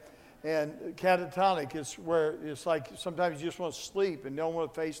 okay? And catatonic is where it's like sometimes you just want to sleep and don't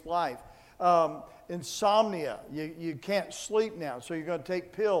want to face life. Insomnia, you can't sleep now, so you're going to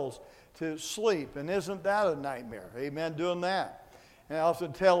take pills to sleep. And isn't that a nightmare? Amen, doing that. And I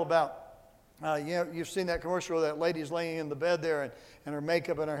often tell about, you've seen that commercial where that lady's laying in the bed there and her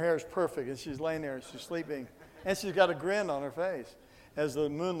makeup and her hair is perfect. And she's laying there and she's sleeping. And she's got a grin on her face as the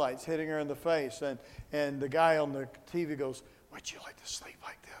moonlight's hitting her in the face. And the guy on the TV goes, would you like to sleep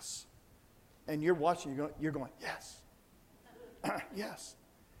like this? And you're watching, you're going, yes. Yes.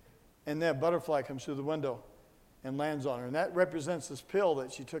 And then a butterfly comes through the window and lands on her. And that represents this pill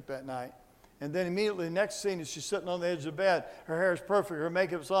that she took that night. And then immediately the next scene is she's sitting on the edge of the bed. Her hair is perfect. Her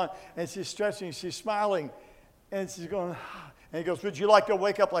makeup's on. And she's stretching. She's smiling. And she's going, and he goes, would you like to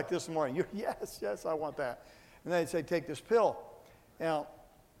wake up like this in the morning? You, yes, I want that. And then they say, take this pill. Now,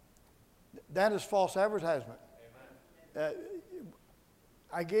 that is false advertisement.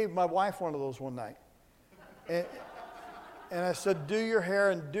 I gave my wife one of those one night. And I said, do your hair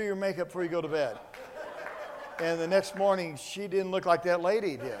and do your makeup before you go to bed. And the next morning, she didn't look like that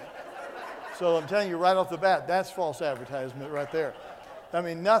lady did. So I'm telling you right off the bat, that's false advertisement right there. I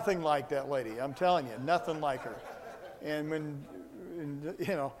mean, nothing like that lady. I'm telling you, nothing like her. And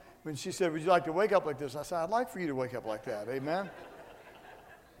when she said, would you like to wake up like this? I said, I'd like for you to wake up like that. Amen?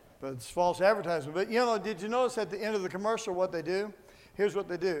 But it's false advertisement. But, did you notice at the end of the commercial what they do? Here's what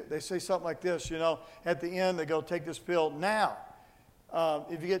they do. They say something like this, at the end they go, take this pill now.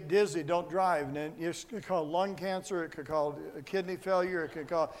 If you get dizzy, don't drive. And then it could cause lung cancer. It could cause kidney failure. It could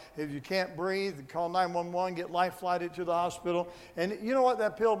cause, if you can't breathe, call 911, get life flighted to the hospital. And you know what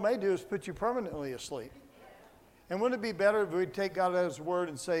that pill may do is put you permanently asleep. And wouldn't it be better if we take God at His word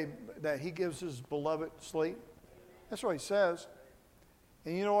and say that He gives His beloved sleep? That's what He says.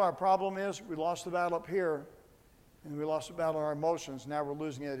 And you know what our problem is? We lost the battle up here. And we lost the battle in our emotions. Now we're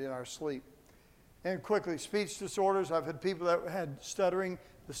losing it in our sleep. And quickly, speech disorders. I've had people that had stuttering.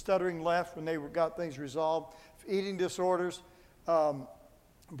 The stuttering left when they got things resolved. Eating disorders.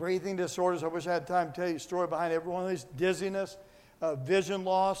 Breathing disorders. I wish I had time to tell you a story behind every one of these. Dizziness. Vision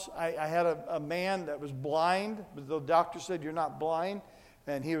loss. I had a man that was blind. But the doctor said, you're not blind.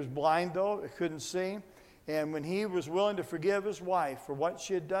 And he was blind, though. He couldn't see. And when he was willing to forgive his wife for what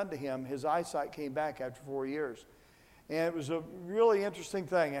she had done to him, his eyesight came back after 4 years. And it was a really interesting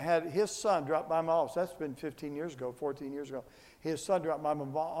thing. I had his son drop by my office. That's been 15 years ago, 14 years ago. His son dropped by my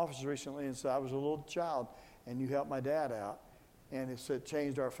office recently and said, I was a little child, and you helped my dad out. And it said,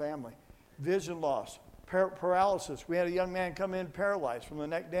 changed our family. Vision loss, paralysis. We had a young man come in paralyzed from the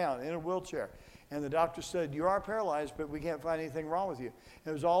neck down in a wheelchair. And the doctor said, you are paralyzed, but we can't find anything wrong with you.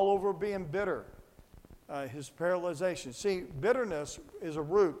 It was all over being bitter, his paralyzation. See, bitterness is a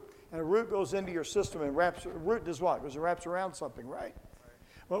root, and a root goes into your system and wraps. A root does what? Because it wraps around something, right?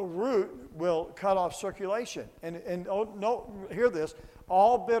 Well, root will cut off circulation. And oh, no, hear this.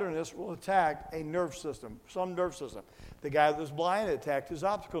 All bitterness will attack a nerve system, some nerve system. The guy that was blind, it attacked his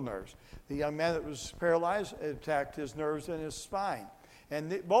optical nerves. The young man that was paralyzed, it attacked his nerves in his spine.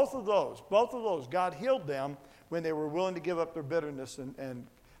 And both of those, God healed them when they were willing to give up their bitterness. And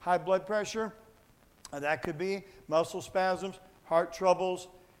high blood pressure, that could be muscle spasms, heart troubles.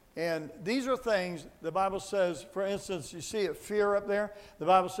 And these are things the Bible says, for instance, you see it, fear up there. The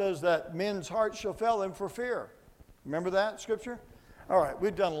Bible says that men's hearts shall fail them for fear. Remember that scripture? All right,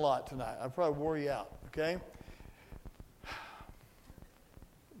 we've done a lot tonight. I probably wore you out, okay?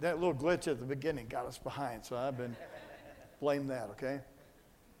 That little glitch at the beginning got us behind, so I've been blame that, okay?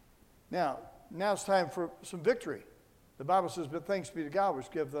 Now it's time for some victory. The Bible says, but thanks be to God, which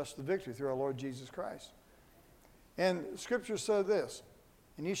gives us the victory through our Lord Jesus Christ. And Scripture says this,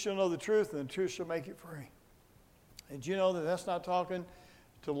 and ye shall know the truth, and the truth shall make you free. And you know that that's not talking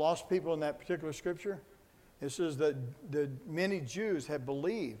to lost people in that particular Scripture? It says that the many Jews had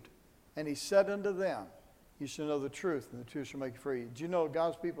believed, and he said unto them, you shall know the truth, and the truth shall make you free. Do you know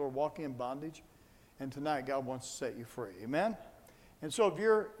God's people are walking in bondage? And tonight, God wants to set you free. Amen? And so if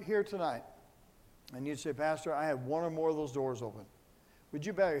you're here tonight, and you'd say, Pastor, I have one or more of those doors open. Would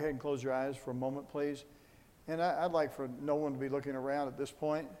you bow your head and close your eyes for a moment, please? And I'd like for no one to be looking around at this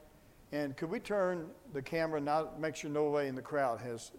point. And could we turn the camera, not make sure nobody in the crowd has